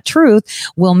about that truth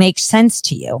will make sense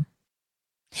to you.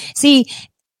 See,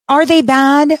 are they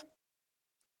bad?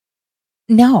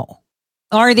 No.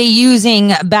 Are they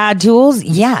using bad tools?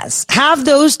 Yes. Have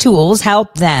those tools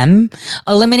help them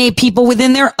eliminate people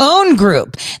within their own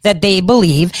group that they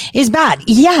believe is bad?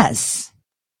 Yes.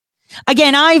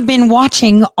 Again, I've been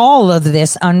watching all of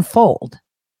this unfold.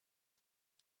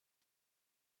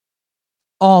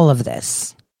 All of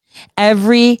this.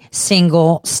 Every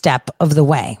single step of the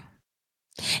way.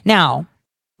 Now,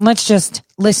 let's just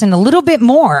listen a little bit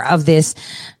more of this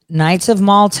Knights of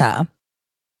Malta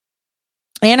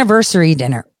anniversary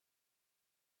dinner.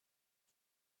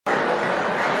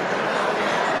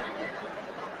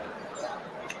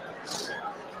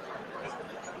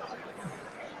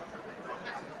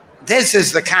 This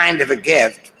is the kind of a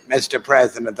gift, Mr.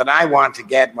 President, that I want to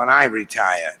get when I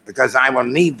retire, because I will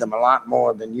need them a lot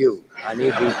more than you. I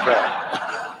need these prayers.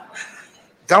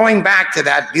 Going back to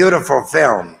that beautiful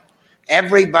film,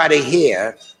 everybody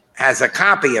here has a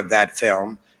copy of that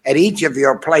film at each of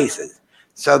your places,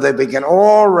 so that we can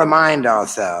all remind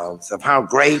ourselves of how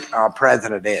great our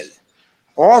president is.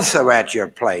 Also at your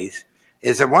place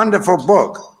is a wonderful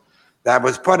book that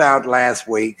was put out last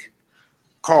week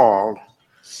called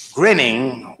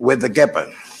Grinning with the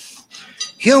Gipper.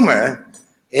 Humor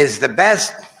is the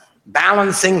best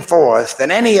balancing force that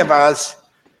any of us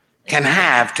can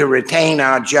have to retain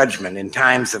our judgment in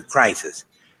times of crisis.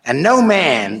 And no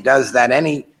man does that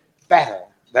any better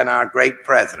than our great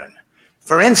president.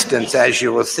 For instance, as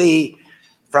you will see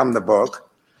from the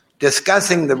book,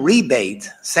 discussing the rebates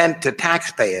sent to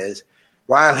taxpayers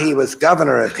while he was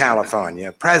governor of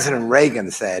California, President Reagan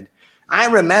said, I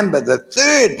remember the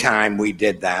third time we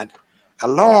did that, a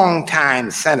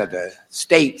long-time senator,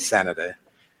 state senator,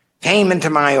 came into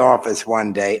my office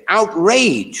one day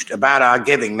outraged about our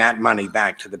giving that money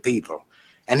back to the people.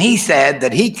 And he said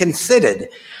that he considered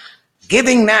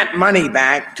giving that money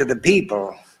back to the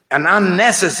people an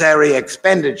unnecessary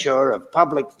expenditure of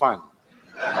public funds.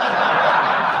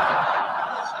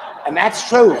 And that's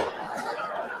true.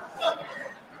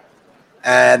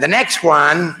 The next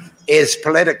one is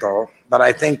political, but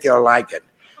I think you'll like it.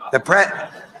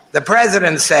 The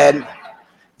president said,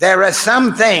 there are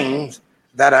some things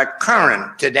that are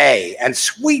current today and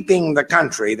sweeping the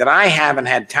country that I haven't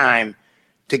had time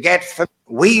to get.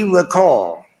 We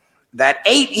recall that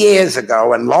 8 years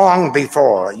ago and long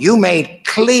before, you made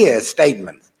clear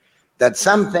statements that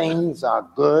some things are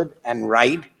good and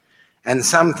right and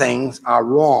some things are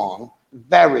wrong,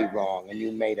 very wrong, and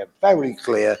you made a very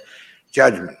clear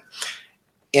judgment.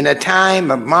 In a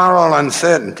time of moral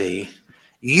uncertainty,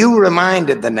 you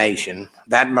reminded the nation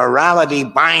that morality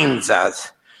binds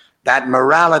us, that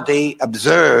morality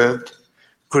observed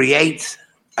creates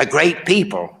a great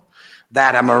people,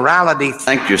 that a morality...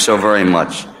 Thank you so very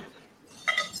much.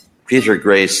 Peter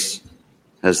Grace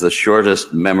has the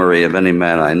shortest memory of any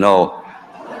man I know.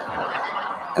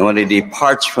 And when he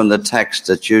departs from the text,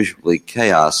 it's usually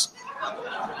chaos.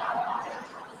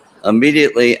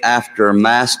 Immediately after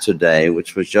Mass today,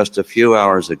 which was just a few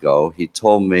hours ago, he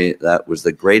told me that was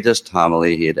the greatest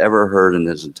homily he had ever heard in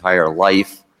his entire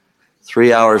life.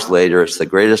 3 hours later, it's the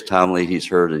greatest homily he's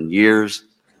heard in years.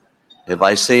 If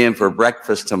I see him for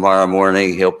breakfast tomorrow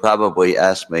morning, he'll probably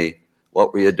ask me,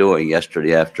 what were you doing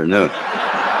yesterday afternoon?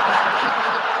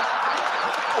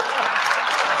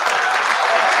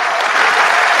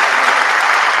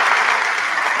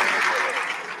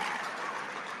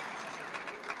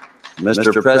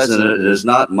 Mr. President, it is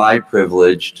not my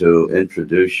privilege to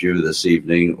introduce you this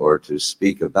evening or to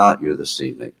speak about you this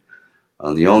evening.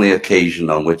 On the only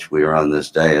occasion on which we are on this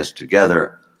dais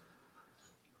together,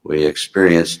 we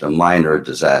experienced a minor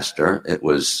disaster. It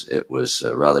was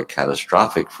rather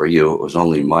catastrophic for you. It was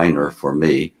only minor for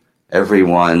me.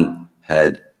 Everyone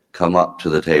had come up to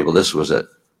the table. This was at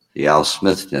the Al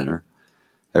Smith dinner.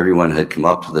 Everyone had come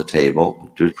up to the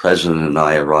table. The President and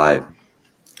I arrived.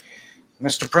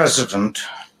 Mr. President,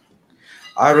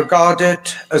 I regard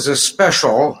it as a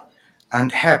special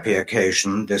and happy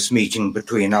occasion, this meeting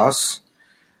between us,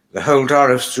 the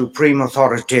holder of supreme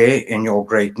authority in your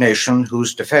great nation,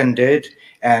 who's defended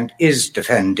and is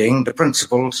defending the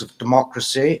principles of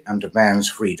democracy and of man's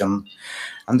freedom,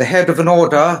 and the head of an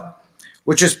order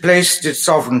which has placed its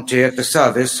sovereignty at the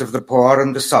service of the poor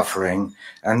and the suffering,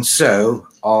 and so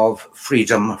of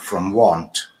freedom from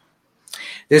want.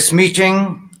 This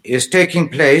meeting is taking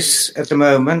place at the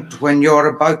moment when you're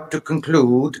about to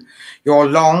conclude your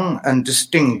long and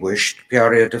distinguished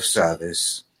period of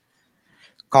service.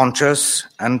 Conscious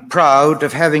and proud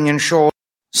of having ensured.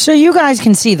 So you guys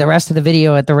can see the rest of the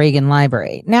video at the Reagan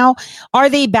Library. Now, are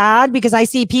they bad? Because I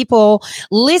see people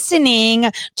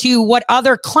listening to what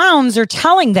other clowns are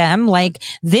telling them, like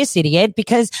this idiot,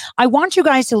 because I want you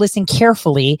guys to listen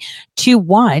carefully to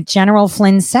what General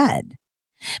Flynn said,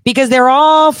 because they're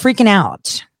all freaking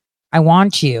out. I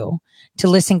want you to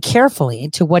listen carefully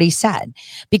to what he said,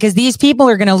 because these people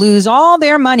are going to lose all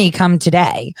their money come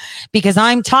today, because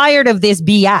I'm tired of this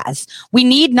BS. We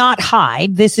need not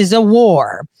hide. This is a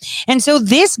war. And so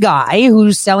this guy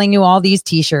who's selling you all these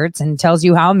t-shirts and tells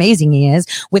you how amazing he is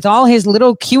with all his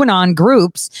little QAnon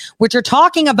groups, which are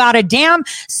talking about a damn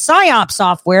PSYOP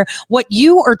software, what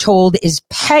you are told is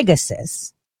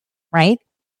Pegasus, right?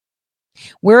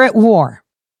 We're at war.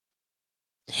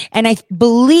 And I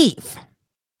believe,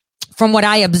 from what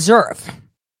I observe,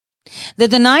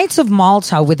 that the Knights of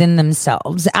Malta within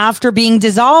themselves, after being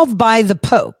dissolved by the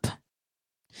Pope,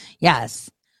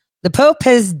 yes, the Pope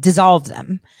has dissolved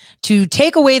them to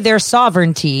take away their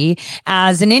sovereignty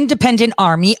as an independent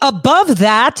army above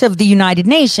that of the United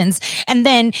Nations. And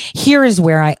then here is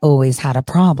where I always had a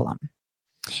problem.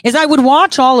 As I would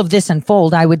watch all of this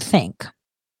unfold, I would think,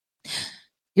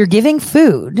 you're giving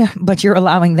food, but you're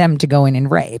allowing them to go in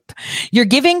and rape. You're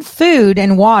giving food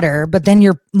and water, but then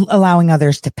you're allowing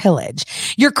others to pillage.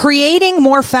 You're creating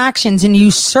more factions, and you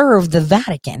serve the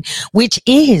Vatican, which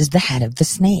is the head of the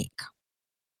snake.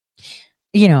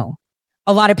 You know,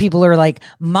 a lot of people are like,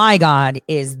 my God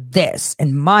is this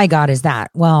and my God is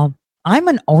that. Well, I'm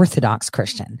an Orthodox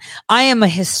Christian. I am a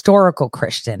historical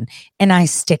Christian, and I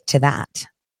stick to that.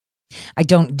 I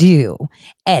don't do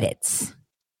edits.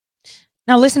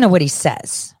 Now listen to what he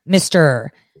says, Mr.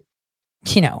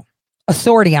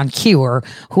 Authority on Q, or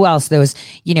who else, those,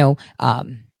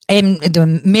 and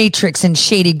the Matrix and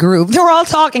Shady Group. They're all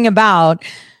talking about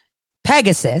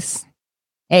Pegasus,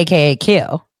 aka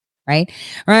Q, right?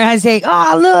 Or I say,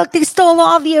 oh, look, they stole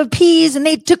all the OPs and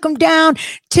they took them down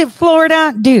to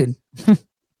Florida. Dude,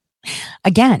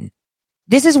 again,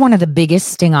 This is one of the biggest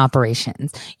sting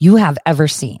operations you have ever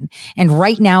seen. And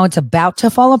right now it's about to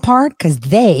fall apart because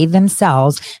they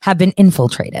themselves have been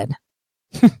infiltrated.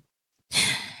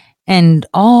 And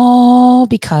all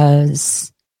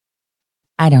because,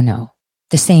 I don't know,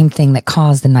 the same thing that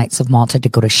caused the Knights of Malta to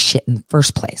go to shit in the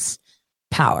first place.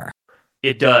 Power.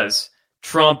 It does.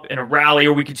 Trump in a rally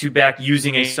a week or two back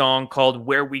using a song called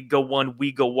Where We Go One,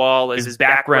 We Go All as his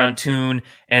background tune.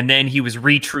 And then he was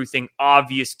retruthing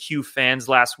obvious Q fans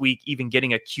last week, even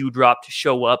getting a Q drop to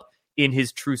show up in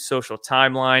his Truth Social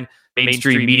timeline.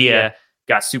 Mainstream media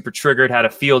got super triggered, had a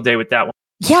field day with that one.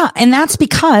 Yeah. And that's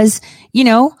because,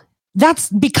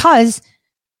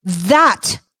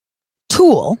 that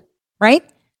tool, right?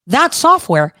 That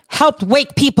software helped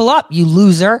wake people up, you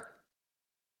loser.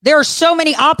 There are so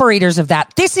many operators of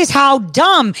that. This is how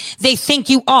dumb they think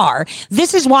you are.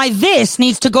 This is why this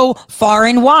needs to go far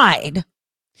and wide.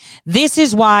 This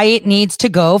is why it needs to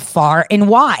go far and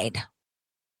wide.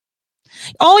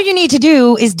 All you need to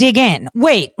do is dig in.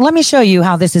 Wait, let me show you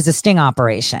how this is a sting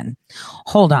operation.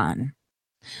 Hold on.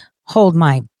 Hold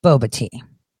my boba tea.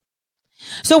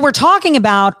 So we're talking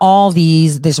about all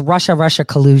this Russia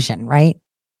collusion, right?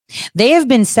 They have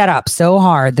been set up so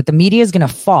hard that the media is going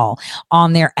to fall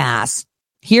on their ass.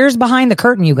 Here's behind the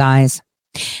curtain, you guys.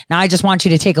 Now, I just want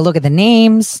you to take a look at the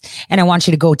names, and I want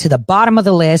you to go to the bottom of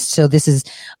the list. So this is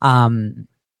the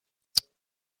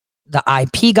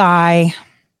IP guy.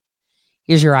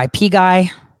 Here's your IP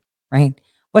guy, right?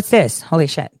 What's this? Holy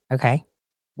shit. Okay.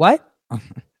 What?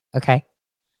 Okay.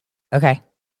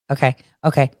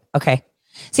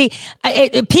 See,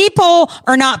 people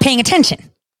are not paying attention.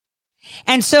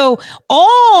 And so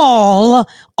all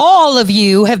of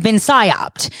you have been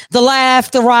psyoped. The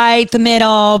left, the right, the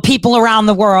middle, people around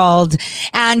the world.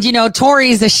 And,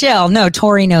 Tory's a shill. No,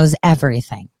 Tory knows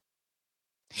everything.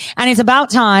 And it's about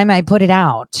time I put it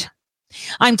out.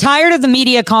 I'm tired of the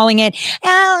media calling it,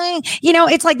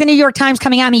 it's like the New York Times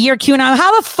coming at me, you're QAnon.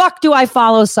 How the fuck do I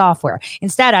follow software?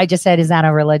 Instead, I just said, is that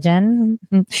a religion?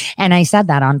 And I said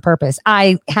that on purpose.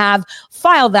 I have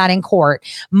filed that in court.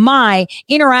 My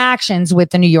interactions with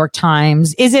the New York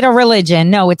Times, is it a religion?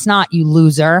 No, it's not, you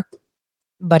loser.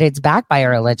 But it's backed by a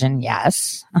religion,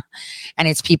 yes. And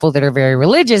it's people that are very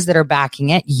religious that are backing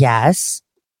it, yes.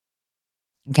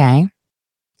 Okay.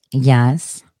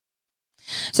 Yes.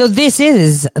 So this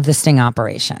is the sting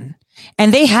operation,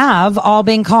 and they have all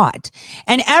been caught,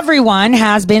 and everyone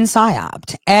has been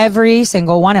psyoped, every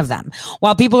single one of them.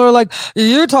 While people are like,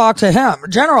 you talk to him,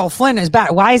 General Flynn is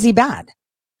bad. Why is he bad?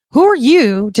 Who are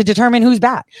you to determine who's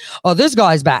bad? Oh, this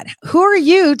guy's bad. Who are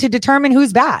you to determine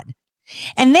who's bad?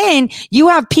 And then you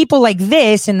have people like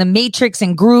this in the Matrix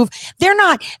and Groove. They're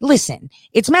not, listen,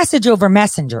 it's message over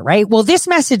messenger, right? Well, this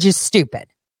message is stupid.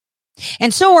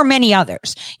 And so are many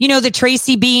others. The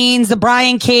Tracy Beans, the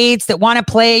Brian Cates that want to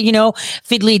play,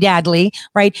 fiddly daddly,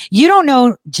 right? You don't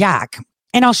know Jack.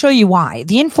 And I'll show you why.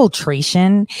 The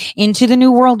infiltration into the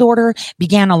New World Order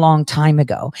began a long time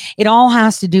ago. It all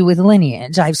has to do with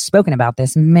lineage. I've spoken about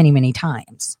this many, many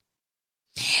times.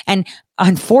 And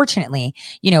unfortunately,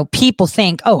 people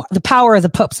think, oh, the power of the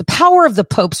popes. The power of the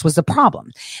popes was the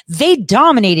problem. They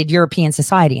dominated European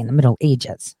society in the Middle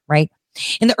Ages, right?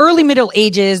 In the early Middle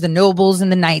Ages, the nobles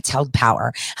and the knights held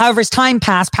power. However, as time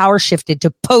passed, power shifted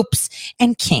to popes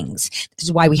and kings. This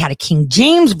is why we had a King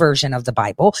James version of the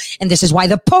Bible. And this is why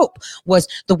the Pope was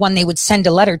the one they would send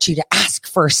a letter to ask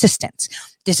for assistance.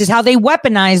 This is how they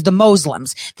weaponized the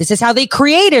Muslims. This is how they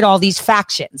created all these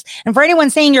factions. And for anyone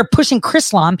saying you're pushing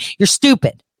Chrislam, you're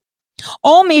stupid.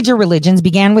 All major religions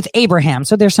began with Abraham,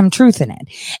 so there's some truth in it.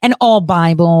 And all the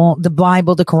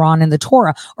Bible, the Quran, and the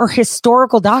Torah are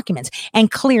historical documents.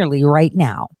 And clearly, right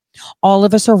now, all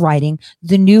of us are writing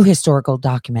the new historical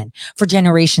document for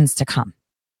generations to come.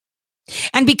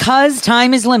 And because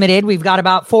time is limited, we've got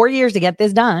about 4 years to get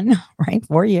this done, right?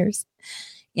 4 years.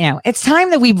 It's time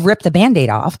that we rip the Band-Aid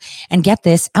off and get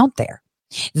this out there.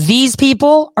 These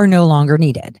people are no longer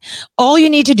needed. All you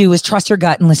need to do is trust your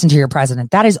gut and listen to your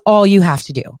president. That is all you have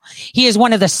to do. He is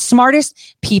one of the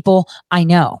smartest people I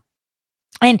know.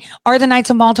 And are the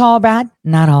Knights of Malta all bad?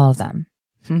 Not all of them.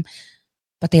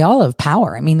 But they all have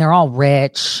power. I mean, they're all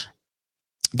rich.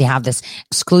 They have this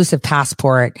exclusive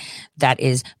passport that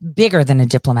is bigger than a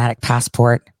diplomatic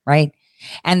passport, right?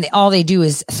 And all they do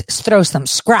is throw some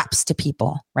scraps to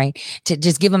people, right? To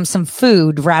just give them some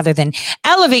food rather than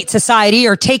elevate society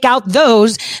or take out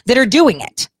those that are doing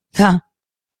it.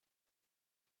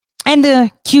 And the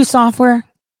Q software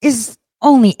is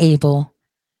only able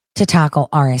to tackle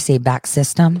RSA-backed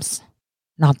systems,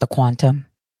 not the quantum.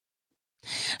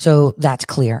 So that's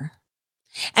clear.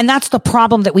 And that's the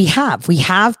problem that we have. We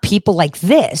have people like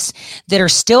this that are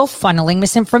still funneling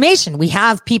misinformation. We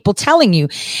have people telling you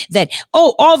that,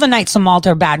 oh, all the Knights of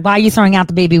Malta are bad. Why are you throwing out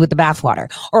the baby with the bathwater?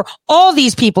 Or all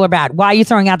these people are bad. Why are you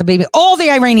throwing out the baby? All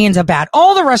the Iranians are bad.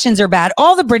 All the Russians are bad.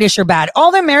 All the British are bad.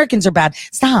 All the Americans are bad.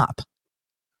 Stop.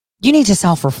 You need to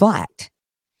self-reflect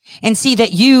and see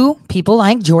that you, people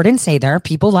like Jordan Sather,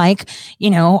 people like,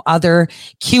 other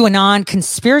QAnon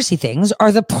conspiracy things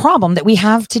are the problem that we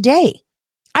have today.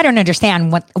 I don't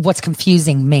understand what's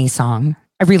confusing Maysong.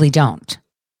 I really don't.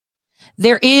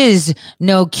 There is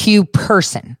no Q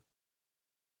person.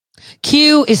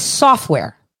 Q is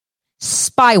software,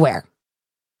 spyware.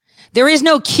 There is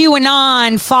no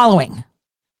QAnon following.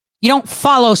 You don't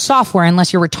follow software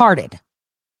unless you're retarded.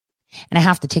 And I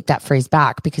have to take that phrase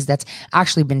back because that's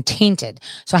actually been tainted.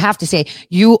 So I have to say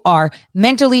you are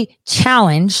mentally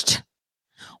challenged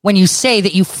when you say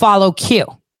that you follow Q.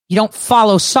 You don't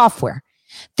follow software.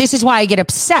 This is why I get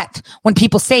upset when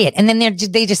people say it. And then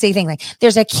they just say things like,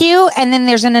 there's a Q and then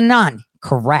there's an Anon.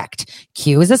 Correct.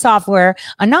 Q is a software.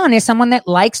 Anon is someone that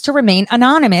likes to remain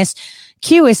anonymous.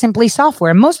 Q is simply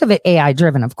software. Most of it AI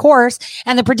driven, of course.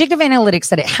 And the predictive analytics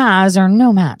that it has are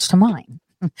no match to mine.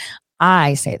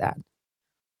 I say that.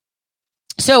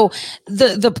 So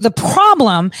the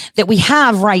problem that we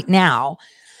have right now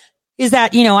is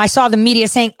that, I saw the media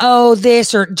saying, oh,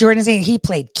 this, or Jordan saying he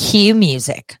played Q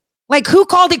music. Like, who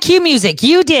called it Q music?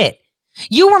 You did.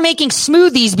 You were making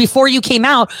smoothies before you came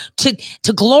out to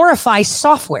glorify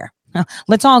software.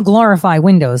 Let's all glorify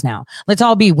Windows now. Let's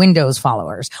all be Windows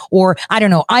followers, or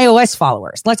iOS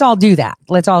followers. Let's all do that.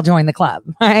 Let's all join the club,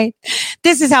 right?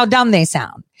 This is how dumb they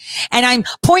sound. And I'm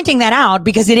pointing that out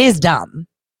because it is dumb.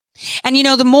 And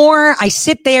the more I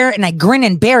sit there and I grin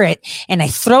and bear it and I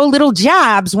throw little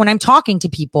jabs when I'm talking to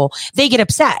people, they get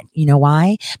upset. You know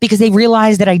why? Because they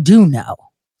realize that I do know.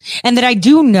 And that I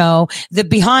do know that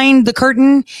behind the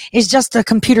curtain is just a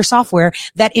computer software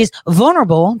that is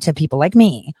vulnerable to people like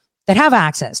me that have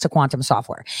access to quantum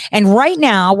software. And right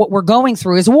now, what we're going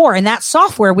through is war. And that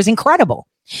software was incredible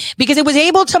because it was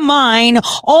able to mine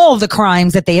all of the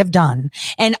crimes that they have done.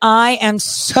 And I am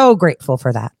so grateful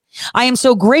for that. I am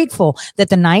so grateful that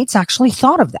the Knights actually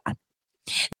thought of that.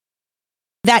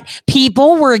 That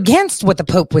people were against what the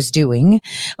Pope was doing,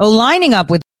 lining up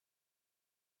with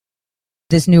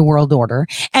this new world order.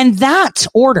 And that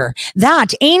order,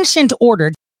 that ancient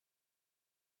order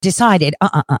decided,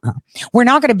 we're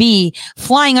not going to be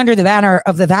flying under the banner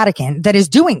of the Vatican that is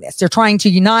doing this. They're trying to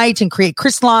unite and create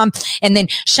Chrislam and then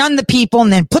shun the people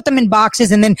and then put them in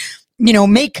boxes and then,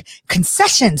 make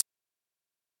concessions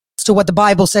to what the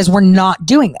Bible says. We're not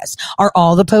doing this. Are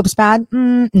all the popes bad?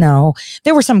 No.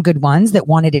 There were some good ones that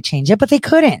wanted to change it, but they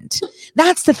couldn't.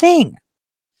 That's the thing.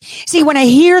 See, when I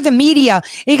hear the media,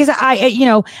 because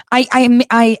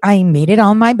I made it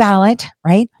on my ballot,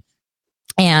 right?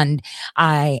 And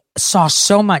I saw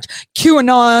so much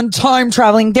QAnon time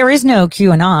traveling. There is no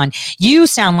QAnon. You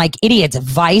sound like idiots,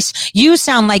 Vice. You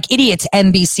sound like idiots,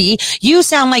 NBC. You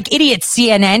sound like idiots,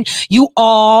 CNN. You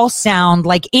all sound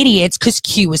like idiots because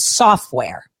Q is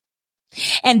software.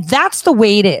 And that's the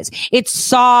way it is. It's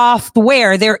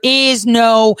software. There is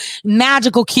no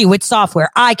magical Q. It's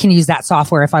software. I can use that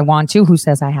software if I want to. Who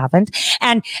says I haven't?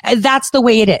 And that's the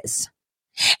way it is.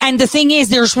 And the thing is,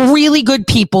 there's really good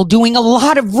people doing a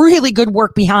lot of really good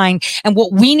work behind. And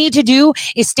what we need to do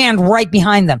is stand right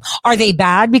behind them. Are they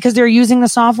bad because they're using the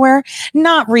software?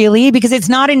 Not really, because it's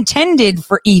not intended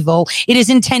for evil. It is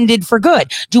intended for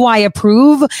good. Do I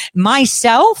approve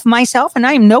myself? And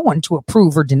I am no one to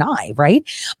approve or deny, right?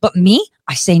 But me,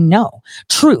 I say no.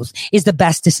 Truth is the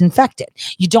best disinfectant.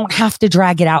 You don't have to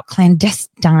drag it out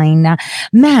clandestine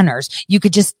manners. You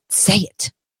could just say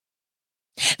it.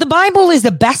 The Bible is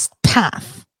the best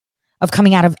path of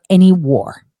coming out of any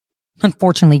war.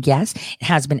 Unfortunately, yes, it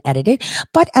has been edited,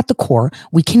 but at the core,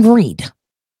 we can read.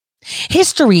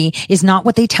 History is not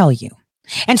what they tell you.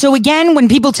 And so again, when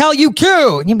people tell you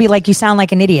Q, you'll be like, you sound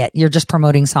like an idiot. You're just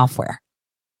promoting software.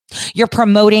 You're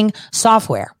promoting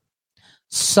software.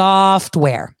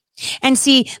 Software. And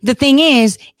see, the thing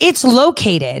is, it's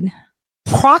located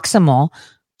proximal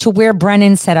to where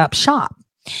Brennan set up shop.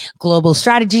 Global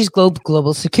Strategies,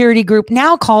 Global Security Group,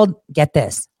 now called, get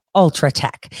this, Ultra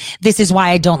Tech. This is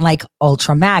why I don't like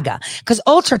Ultra MAGA, because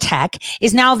Ultra Tech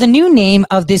is now the new name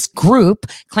of this group,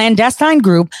 clandestine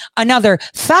group, another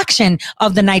faction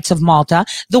of the Knights of Malta,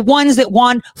 the ones that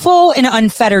want full and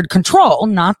unfettered control,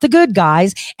 not the good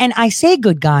guys. And I say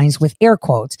good guys with air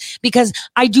quotes, because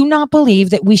I do not believe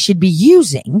that we should be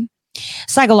using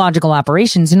psychological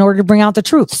operations in order to bring out the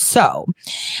truth. So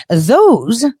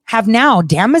those have now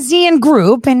Damascene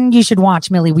Group, and you should watch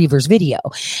Millie Weaver's video,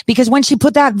 because when she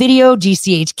put that video,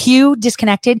 GCHQ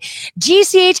disconnected,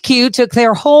 GCHQ took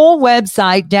their whole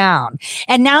website down.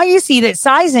 And now you see that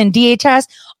CISA and DHS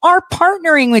are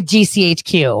partnering with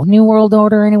GCHQ. New World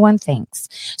Order, anyone thinks.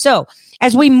 So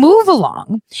as we move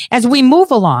along,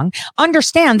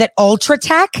 understand that ultra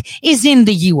tech is in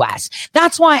the US.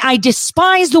 That's why I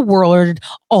despise the word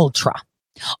ultra.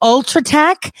 Ultra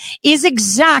tech is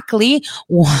exactly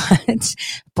what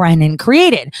Brennan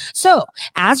created. So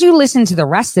as you listen to the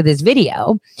rest of this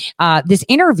video, this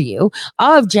interview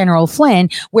of General Flynn,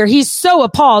 where he's so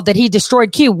appalled that he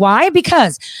destroyed Q. Why?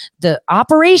 Because the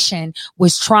operation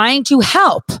was trying to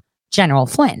help General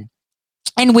Flynn.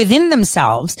 And within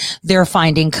themselves, they're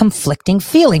finding conflicting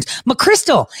feelings.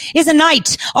 McChrystal is a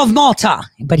knight of Malta,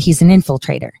 but he's an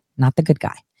infiltrator, not the good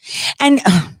guy. And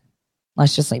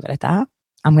let's just leave it at that.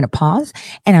 I'm going to pause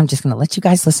and I'm just going to let you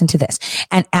guys listen to this.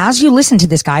 And as you listen to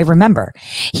this guy, remember,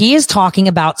 he is talking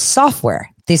about software.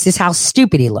 This is how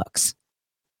stupid he looks.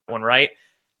 One right.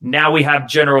 Now we have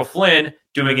General Flynn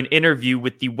doing an interview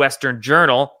with the Western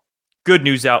Journal, good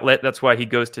news outlet. That's why he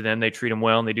goes to them. They treat him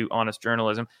well and they do honest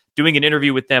journalism. Doing an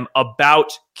interview with them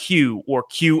about Q, or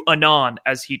QAnon,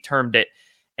 as he termed it,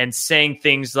 and saying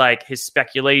things like his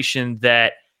speculation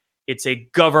that it's a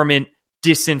government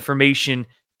disinformation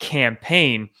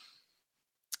campaign.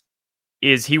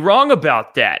 Is he wrong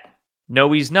about that?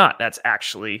 No, he's not. That's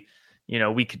actually,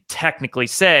 we could technically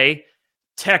say,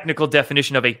 technical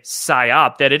definition of a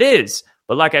psyop, that it is.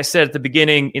 But like I said at the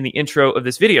beginning in the intro of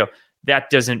this video, that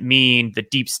doesn't mean the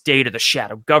deep state or the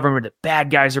shadow government, the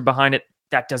bad guys are behind it.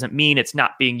 That doesn't mean it's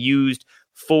not being used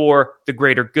for the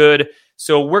greater good.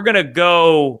 So we're going to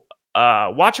go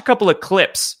watch a couple of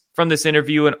clips from this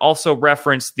interview and also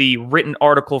reference the written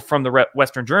article from the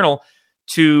Western Journal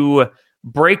to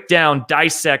break down,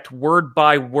 dissect word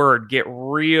by word, get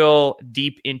real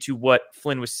deep into what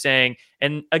Flynn was saying.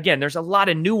 And again, there's a lot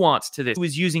of nuance to this. He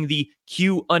was using the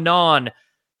QAnon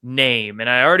name, and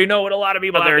I already know what a lot of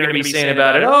people are going to be saying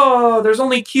about it. Oh, there's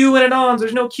only Q and Anons.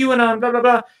 There's no QAnon, blah, blah,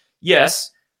 blah. Yes,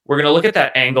 we're going to look at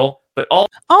that angle, but oh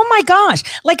my gosh,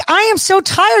 like I am so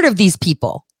tired of these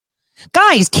people.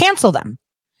 Guys, cancel them.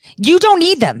 You don't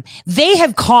need them. They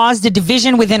have caused a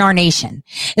division within our nation.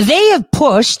 They have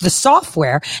pushed the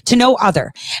software to no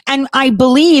other. And I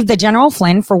believe that General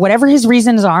Flynn, for whatever his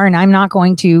reasons are, and I'm not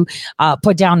going to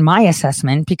put down my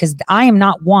assessment because I am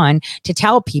not one to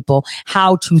tell people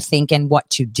how to think and what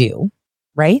to do,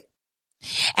 right?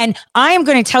 And I am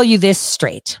going to tell you this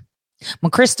straight.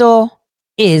 McChrystal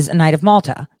is a Knight of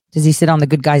Malta. Does he sit on the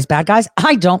good guys, bad guys?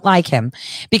 I don't like him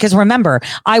because remember,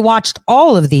 I watched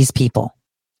all of these people.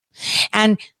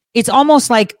 And it's almost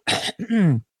like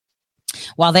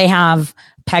while they have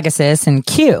Pegasus and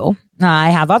Q, I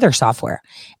have other software,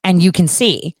 and you can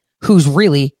see who's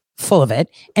really full of it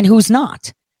and who's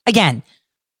not. Again,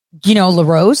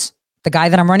 LaRose, the guy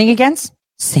that I'm running against,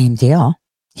 same deal.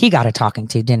 He got a talking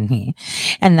to, didn't he?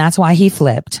 And that's why he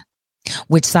flipped.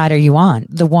 Which side are you on?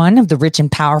 The one of the rich and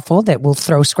powerful that will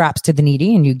throw scraps to the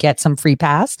needy and you get some free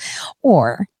pass,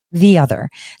 or the other?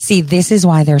 See, this is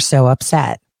why they're so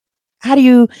upset. How do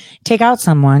you take out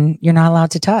someone you're not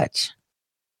allowed to touch?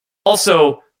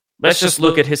 Also, let's just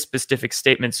look at his specific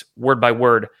statements word by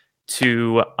word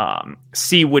to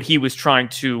see what he was trying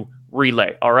to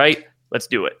relay. All right, let's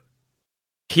do it.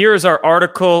 Here's our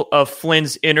article of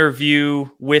Flynn's interview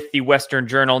with the Western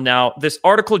Journal. Now, this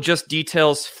article just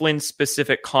details Flynn's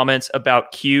specific comments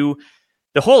about Q.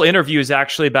 The whole interview is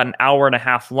actually about an hour and a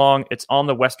half long. It's on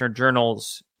the Western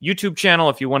Journal's YouTube channel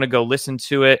if you want to go listen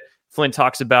to it. Flynn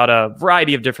talks about a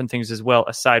variety of different things as well,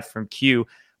 aside from Q.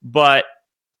 But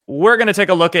we're going to take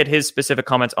a look at his specific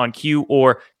comments on Q,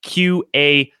 or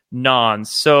QAnon.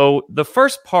 So the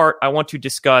first part I want to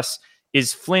discuss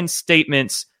is Flynn's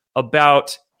statements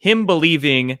about him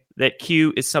believing that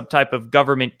Q is some type of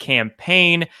government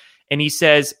campaign. And he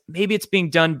says maybe it's being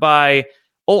done by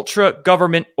ultra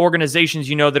government organizations,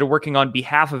 that are working on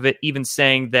behalf of it, even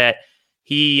saying that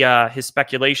his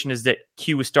speculation is that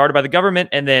Q was started by the government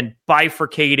and then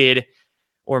bifurcated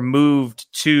or moved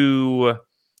to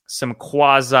some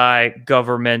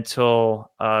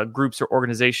quasi-governmental groups or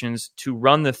organizations to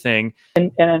run the thing.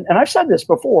 And I've said this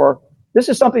before. This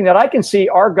is something that I can see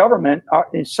our government,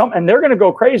 and they're going to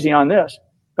go crazy on this,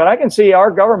 but I can see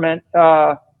our government,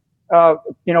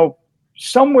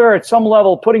 somewhere at some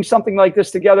level putting something like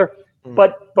this together,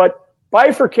 but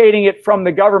bifurcating it from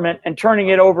the government and turning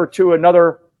it over to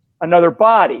another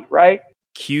body, right?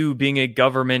 Q being a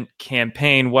government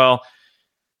campaign. Well,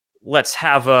 let's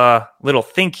have a little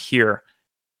think here.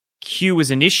 Q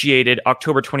was initiated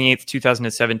October 28th,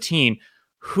 2017.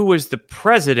 Who was the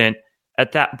president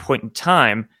at that point in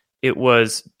time? It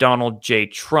was Donald J.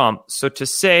 Trump. So to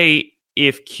say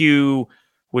if Q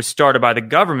was started by the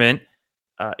government,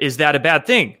 is that a bad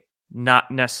thing?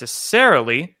 Not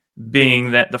necessarily,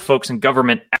 being that the folks in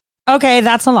government... Okay,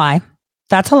 that's a lie.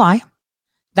 That's a lie.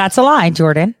 That's a lie,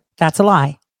 Jordan. That's a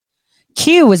lie.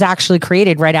 Q was actually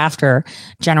created right after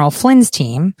General Flynn's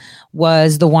team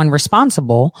was the one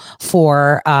responsible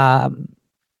for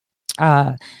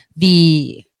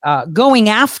the going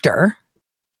after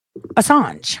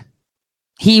Assange.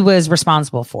 He was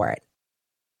responsible for it.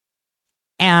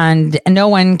 And no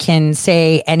one can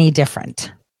say any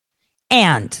different.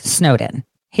 And Snowden.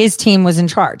 His team was in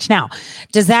charge. Now,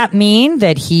 does that mean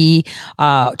that he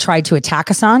tried to attack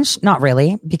Assange? Not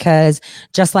really, because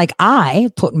just like I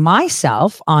put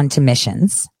myself onto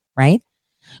missions, right,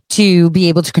 to be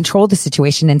able to control the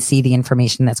situation and see the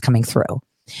information that's coming through.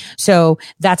 So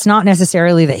that's not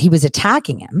necessarily that he was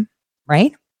attacking him,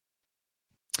 right?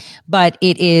 But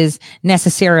it is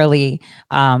necessarily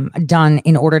done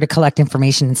in order to collect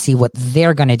information and see what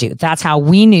they're going to do. That's how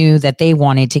we knew that they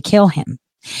wanted to kill him.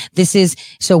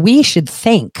 So we should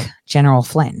thank General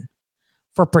Flynn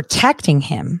for protecting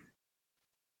him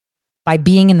by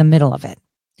being in the middle of it.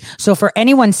 So for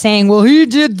anyone saying, well, he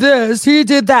did this, he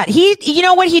did that. You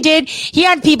know what he did? He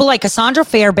had people like Cassandra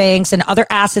Fairbanks and other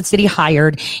assets that he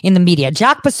hired in the media.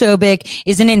 Jack Posobiec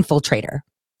is an infiltrator.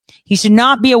 He should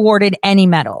not be awarded any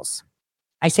medals.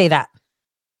 I say that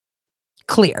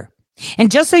clear. And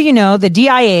just so you know, the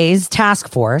DIA's task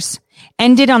force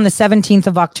ended on the 17th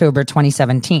of October,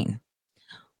 2017.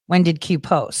 When did Q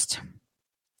post?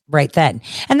 Right then.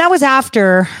 And that was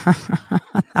after,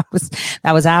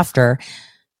 that was after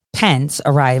Pence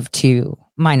arrived to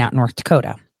Minot, North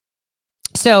Dakota.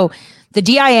 So the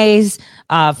DIA's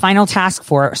final task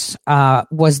force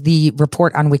was the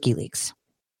report on WikiLeaks.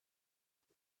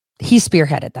 He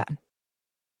spearheaded that.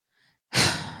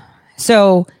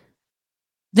 So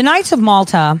the Knights of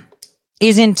Malta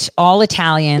isn't all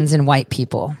Italians and white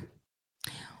people.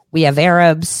 We have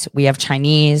Arabs, we have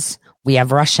Chinese, we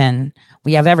have Russian,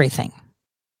 we have everything.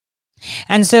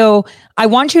 And so I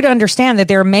want you to understand that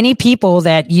there are many people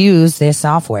that use this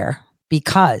software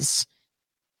because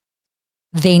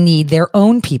they need their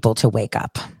own people to wake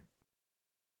up.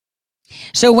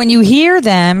 So when you hear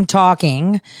them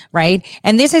talking, right,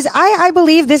 and this is, I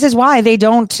believe this is why they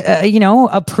don't,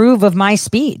 approve of my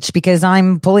speech, because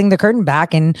I'm pulling the curtain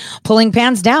back and pulling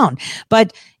pants down.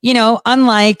 But,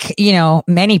 unlike,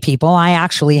 many people, I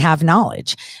actually have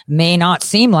knowledge. May not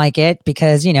seem like it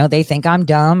because, they think I'm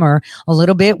dumb or a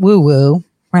little bit woo-woo,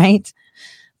 right?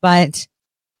 But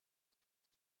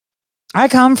I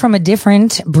come from a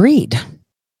different breed.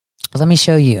 Let me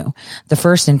show you the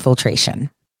first infiltration.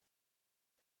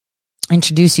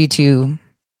 Introduce you to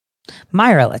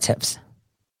my relatives.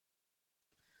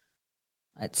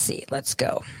 Let's see. Let's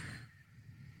go.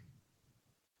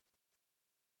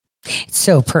 It's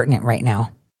so pertinent right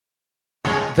now.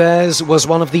 Theirs was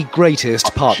one of the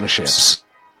greatest partnerships.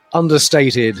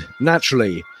 Understated,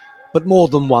 naturally, but more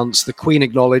than once the Queen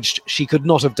acknowledged she could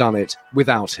not have done it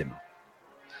without him.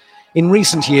 In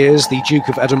recent years, the Duke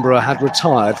of Edinburgh had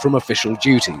retired from official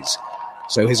duties,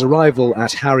 so his arrival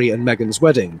at Harry and Meghan's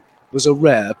wedding was a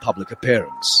rare public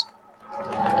appearance.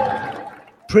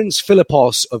 Prince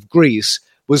Philippos of Greece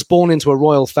was born into a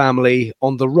royal family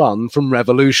on the run from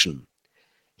revolution.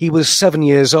 He was 7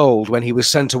 years old when he was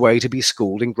sent away to be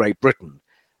schooled in Great Britain,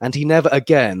 and he never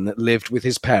again lived with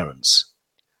his parents.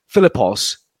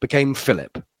 Philippos became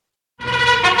Philip.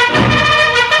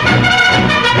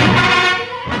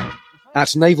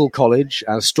 At Naval College,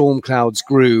 as storm clouds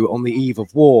grew on the eve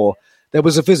of war, there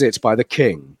was a visit by the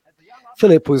king.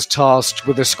 Philip was tasked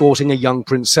with escorting a young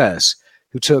princess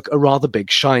who took a rather big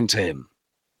shine to him.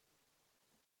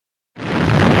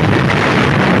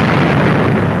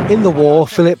 In the war,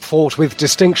 Philip fought with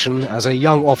distinction as a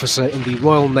young officer in the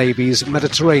Royal Navy's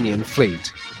Mediterranean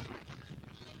Fleet.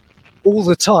 All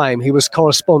the time he was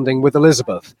corresponding with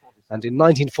Elizabeth, and in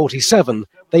 1947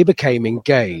 they became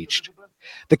engaged.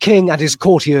 The king and his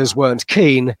courtiers weren't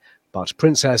keen, but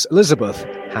Princess Elizabeth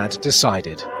had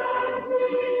decided.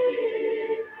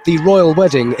 The royal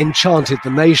wedding enchanted the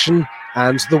nation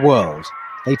and the world.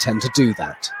 They tend to do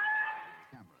that.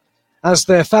 As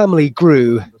their family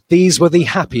grew, these were the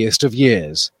happiest of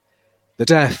years. The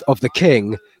death of the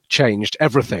king changed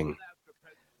everything.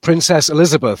 Princess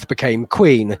Elizabeth became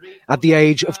queen at the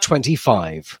age of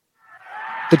 25.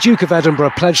 The Duke of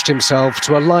Edinburgh pledged himself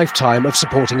to a lifetime of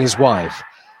supporting his wife,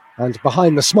 and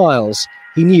behind the smiles,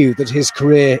 he knew that his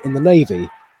career in the Navy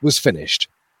was finished.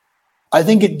 I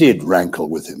think it did rankle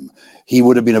with him. He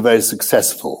would have been a very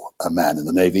successful man in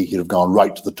the Navy. He'd have gone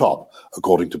right to the top,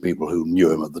 according to people who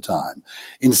knew him at the time.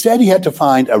 Instead, he had to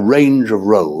find a range of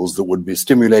roles that would be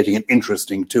stimulating and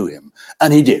interesting to him,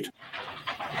 and he did.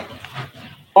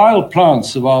 Wild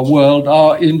plants of our world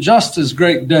are in just as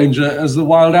great danger as the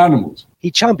wild animals. He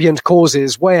championed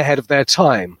causes way ahead of their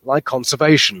time, like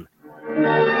conservation.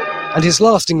 And his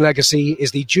lasting legacy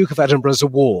is the Duke of Edinburgh's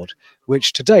Award,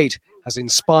 which to date has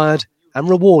inspired and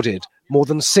rewarded more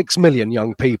than 6 million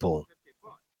young people.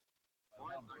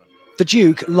 The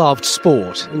Duke loved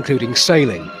sport, including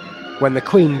sailing. When the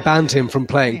Queen banned him from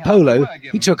playing polo,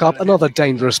 he took up another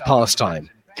dangerous pastime,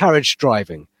 carriage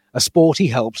driving, a sport he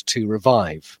helped to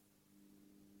revive.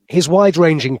 His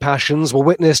wide-ranging passions were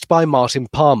witnessed by Martin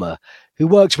Palmer, who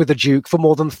worked with the Duke for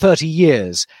more than 30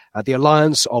 years at the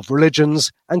Alliance of Religions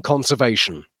and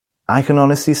Conservation. I can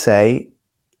honestly say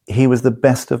he was the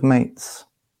best of mates.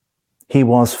 He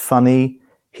was funny,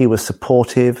 he was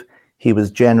supportive, he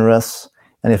was generous,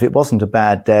 and if it wasn't a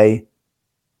bad day,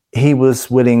 he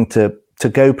was willing to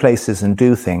go places and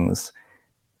do things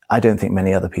I don't think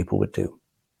many other people would do.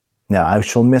 No, I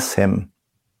shall miss him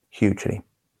hugely.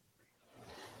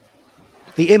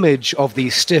 The image of the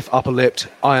stiff upper-lipped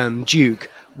Iron Duke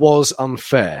was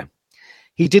unfair.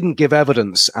 He didn't give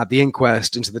evidence at the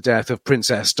inquest into the death of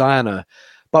Princess Diana,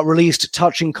 but released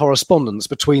touching correspondence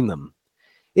between them.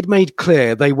 It made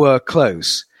clear they were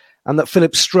close, and that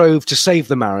Philip strove to save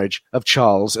the marriage of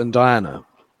Charles and Diana.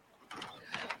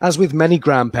 As with many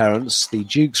grandparents, the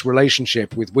Duke's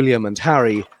relationship with William and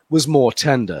Harry was more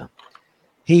tender.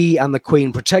 He and the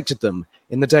Queen protected them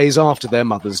in the days after their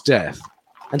mother's death,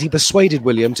 and he persuaded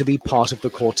William to be part of the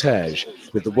cortege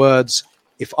with the words,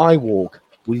 "If I walk,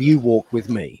 will you walk with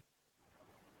me?"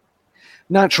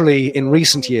 Naturally, in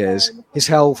recent years, his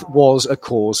health was a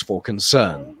cause for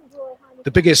concern.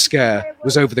 The biggest scare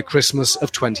was over the Christmas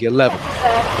of 2011.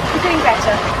 You're doing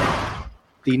better.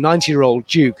 The 90-year-old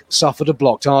Duke suffered a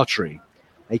blocked artery.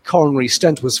 A coronary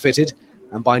stent was fitted,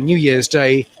 and by New Year's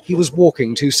Day, he was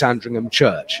walking to Sandringham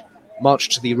Church, much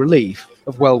to the relief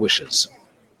of well-wishers.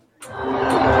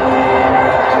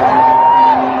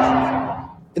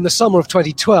 In the summer of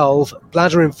 2012,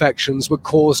 bladder infections would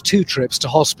cause 2 trips to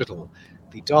hospital.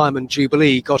 The Diamond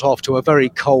Jubilee got off to a very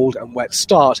cold and wet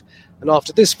start, and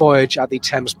after this voyage at the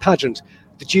Thames pageant,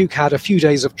 the Duke had a few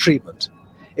days of treatment.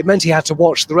 It meant he had to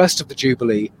watch the rest of the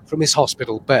Jubilee from his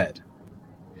hospital bed.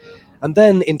 And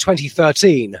then in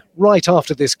 2013, right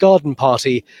after this garden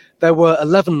party, there were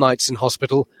 11 nights in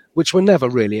hospital which were never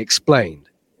really explained.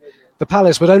 The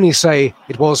palace would only say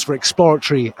it was for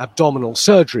exploratory abdominal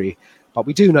surgery, but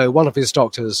we do know one of his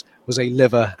doctors was a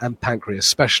liver and pancreas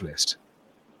specialist.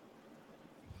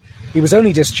 He was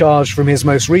only discharged from his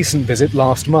most recent visit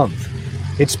last month.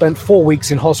 He'd spent 4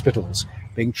 weeks in hospitals,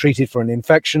 being treated for an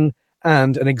infection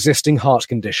and an existing heart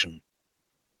condition.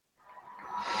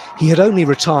 He had only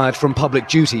retired from public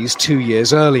duties 2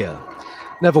 years earlier.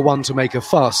 Never one to make a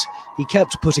fuss, he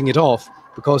kept putting it off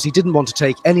because he didn't want to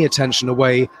take any attention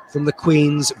away from the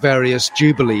Queen's various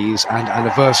jubilees and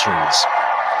anniversaries.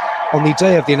 On the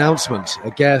day of the announcement,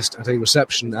 a guest at a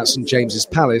reception at St James's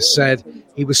Palace said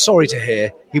he was sorry to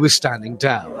hear he was standing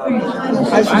down. I'm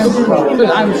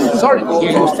sorry to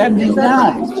hear you standing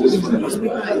down.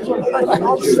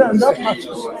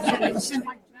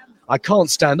 I can't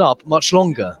stand up much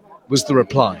longer, was the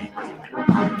reply.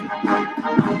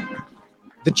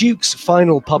 The Duke's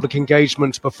final public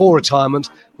engagement before retirement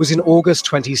was in August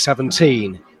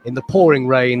 2017, in the pouring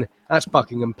rain at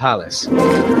Buckingham Palace.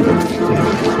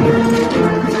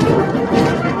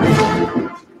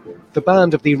 The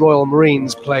band of the Royal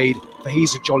Marines played For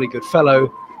He's a Jolly Good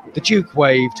Fellow, the Duke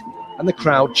waved, and the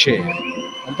crowd cheered.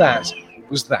 And that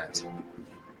was that.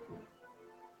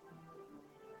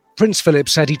 Prince Philip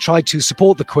said he tried to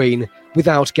support the Queen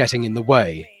without getting in the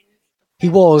way. He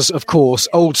was, of course,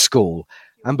 old school,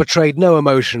 and betrayed no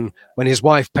emotion when his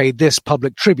wife paid this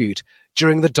public tribute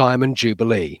during the Diamond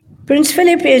Jubilee. Prince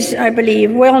Philip is, I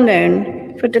believe, well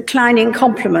known for declining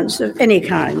compliments of any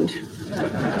kind.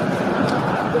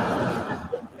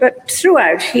 But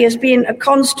throughout, he has been a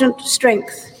constant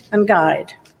strength and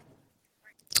guide.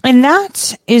 And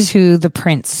that is who the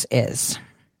prince is.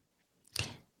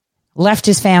 Left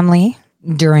his family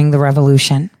during the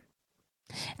revolution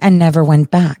and never went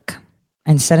back.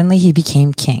 And suddenly he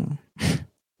became king.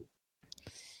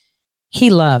 He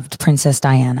loved Princess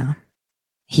Diana.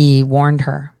 He warned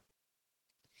her.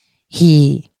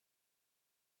 He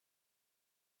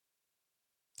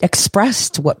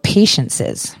expressed what patience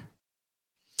is.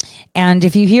 And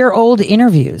if you hear old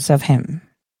interviews of him,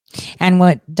 and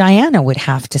what Diana would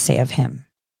have to say of him,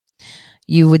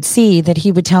 you would see that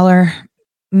he would tell her,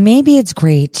 maybe it's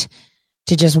great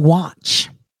to just watch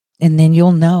and then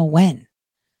you'll know when.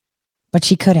 But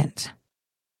she couldn't.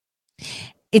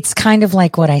 It's kind of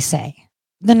like what I say.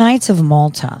 The Knights of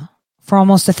Malta, for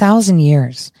almost 1,000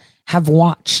 years, have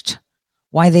watched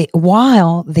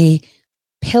while they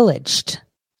pillaged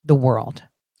the world.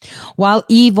 While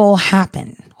evil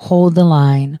happened, hold the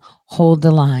line, hold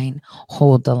the line,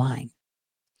 hold the line.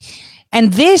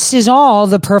 And this is all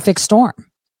the perfect storm.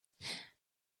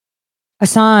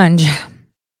 Assange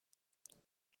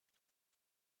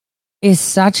is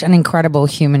such an incredible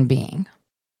human being.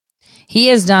 He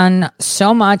has done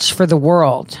so much for the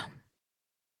world.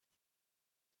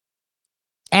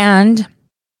 And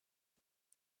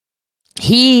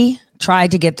he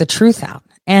tried to get the truth out.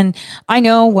 And I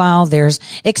know while there's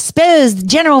exposed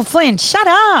General Flynn, shut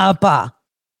up.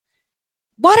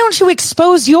 Why don't you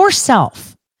expose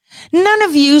yourself? None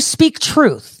of you speak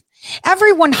truth.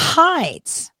 Everyone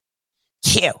hides.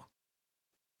 Q.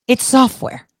 It's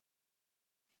software.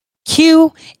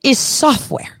 Q is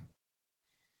software.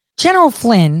 General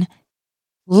Flynn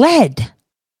led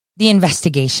the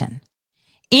investigation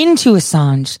into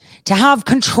Assange to have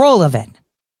control of it.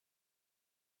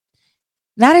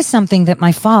 That is something that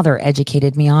my father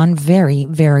educated me on very,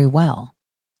 very well.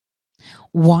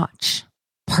 Watch,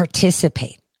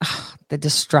 participate. The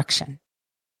destruction.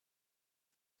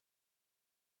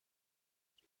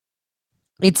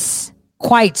 It's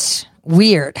quite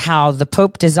weird how the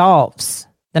Pope dissolves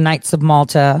the Knights of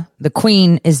Malta. The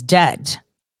Queen is dead.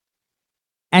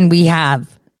 And we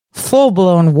have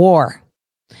full-blown war.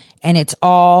 And it's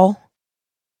all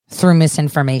through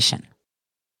misinformation.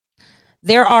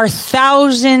 There are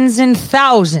thousands and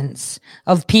thousands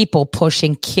of people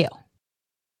pushing kill.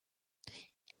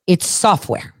 It's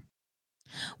software.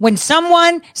 When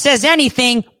someone says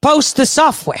anything, post the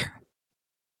software.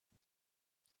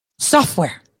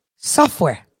 Software,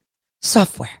 software,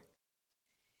 software.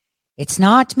 It's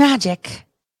not magic.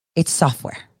 It's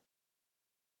software.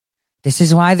 This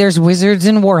is why there's wizards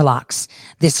and warlocks.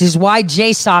 This is why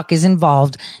JSOC is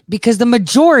involved, because the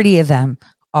majority of them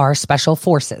are special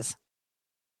forces.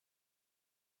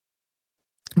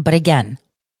 But again,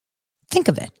 think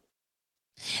of it.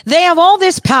 They have all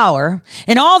this power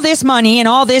and all this money and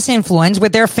all this influence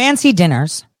with their fancy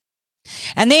dinners.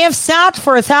 And they have sat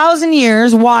for 1,000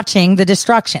 years watching the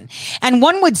destruction. And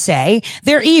one would say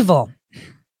they're evil.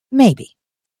 Maybe.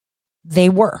 They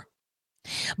were.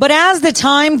 But as the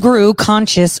time grew,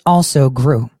 conscience also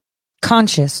grew.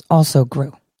 Conscience also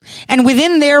grew. And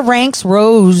within their ranks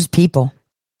rose people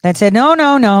that said, no,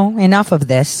 enough of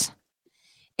this.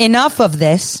 Enough of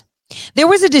this. There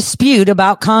was a dispute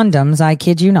about condoms, I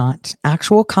kid you not,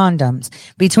 actual condoms,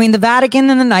 between the Vatican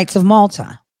and the Knights of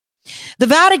Malta. The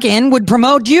Vatican would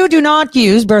promote you do not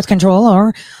use birth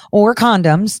control or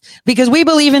condoms because we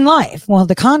believe in life. Well,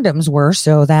 the condoms were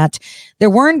so that there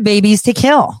weren't babies to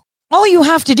kill. All you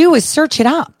have to do is search it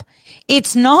up.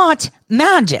 It's not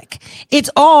magic. It's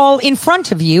all in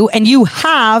front of you, and you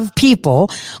have people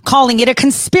calling it a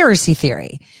conspiracy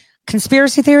theory.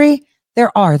 Conspiracy theory?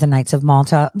 There are the Knights of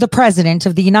Malta. The President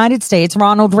of the United States,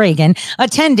 Ronald Reagan,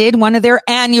 attended one of their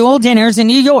annual dinners in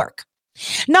New York.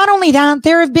 Not only that,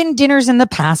 there have been dinners in the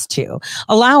past too.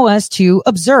 Allow us to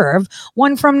observe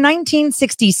one from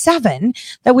 1967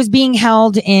 that was being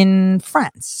held in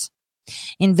France,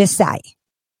 in Versailles.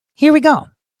 Here we go.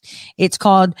 It's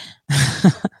called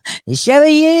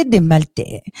Chevalier de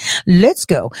Malte. Let's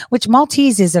go. Which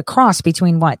Maltese is a cross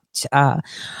between what?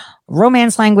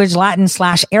 Romance language,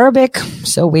 Latin/Arabic.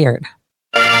 So weird.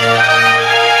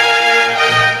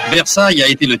 Versailles a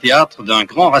été le théâtre d'un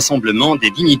grand rassemblement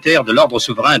des dignitaires de l'ordre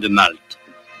souverain de Malte.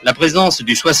 La présence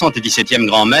du 77e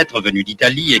grand maître venu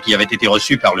d'Italie et qui avait été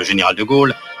reçu par le général de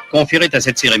Gaulle conférait à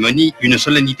cette cérémonie une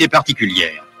solennité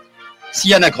particulière.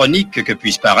 Si anachronique que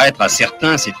puissent paraître à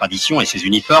certains ses traditions et ses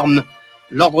uniformes,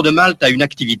 l'ordre de Malte a une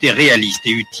activité réaliste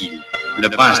et utile. Le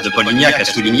prince de Polignac a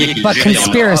souligné qu'il gérait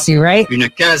en Europe une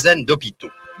quinzaine d'hôpitaux.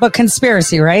 But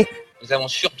conspiracy, right? Nous avons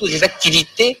surtout des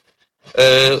activités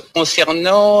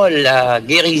concernant la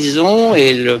guérison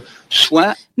et le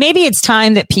soin. Maybe it's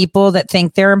time that people that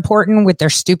think they're important with their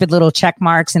stupid little check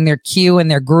marks and their queue and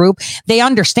their group, they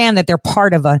understand that they're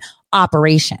part of an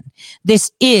operation.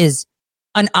 This is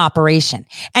an operation.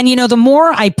 And you know, the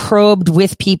more I probed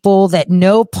with people that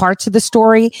know parts of the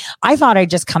story, I thought I'd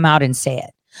just come out and say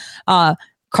it.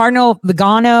 Cardinal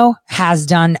Vigano has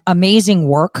done amazing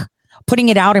work putting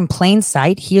it out in plain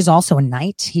sight. He is also a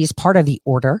knight. He is part of the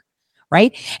order,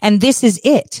 right? And this is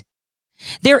it.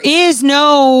 There is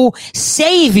no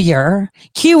savior.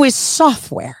 Q is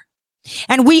software.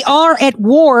 And we are at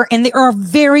war, and there are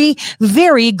very,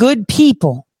 very good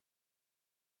people.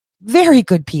 Very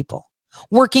good people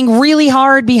working really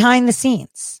hard behind the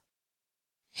scenes.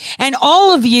 And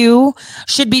all of you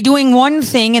should be doing one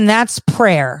thing, and that's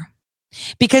prayer.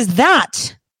 Because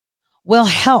that will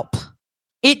help.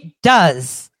 It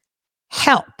does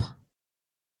help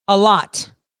a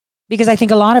lot. Because I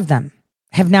think a lot of them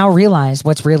have now realized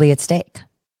what's really at stake.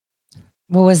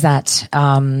 What was that?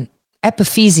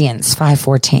 Ephesians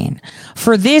 5:14.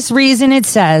 For this reason it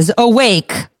says,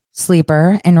 awake,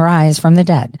 sleeper, and rise from the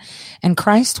dead, and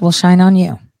Christ will shine on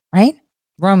you, right?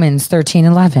 Romans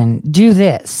 13:11. Do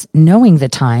this, knowing the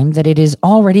time that it is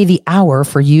already the hour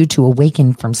for you to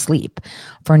awaken from sleep.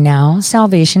 For now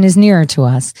salvation is nearer to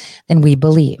us than we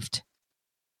believed.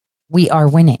 We are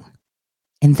winning.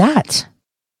 And that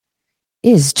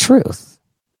is truth.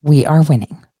 We are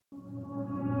winning.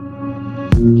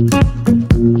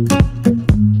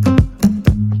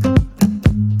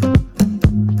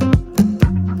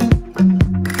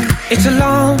 It's a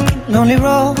long, lonely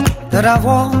road that I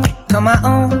walk on my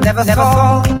own. Never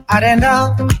thought I'd end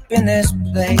up in this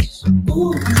place.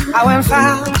 I went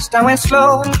fast, I went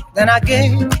slow, then I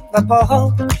gave up all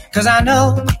hope. 'Cause I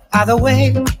know either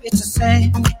way it's the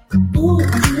same.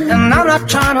 And I'm not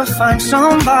trying to find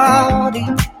somebody,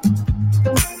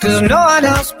 'cause no one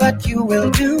else but you will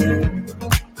do.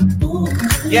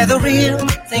 Yeah, the real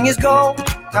thing is gold.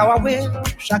 How I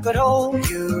wish I could hold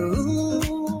you.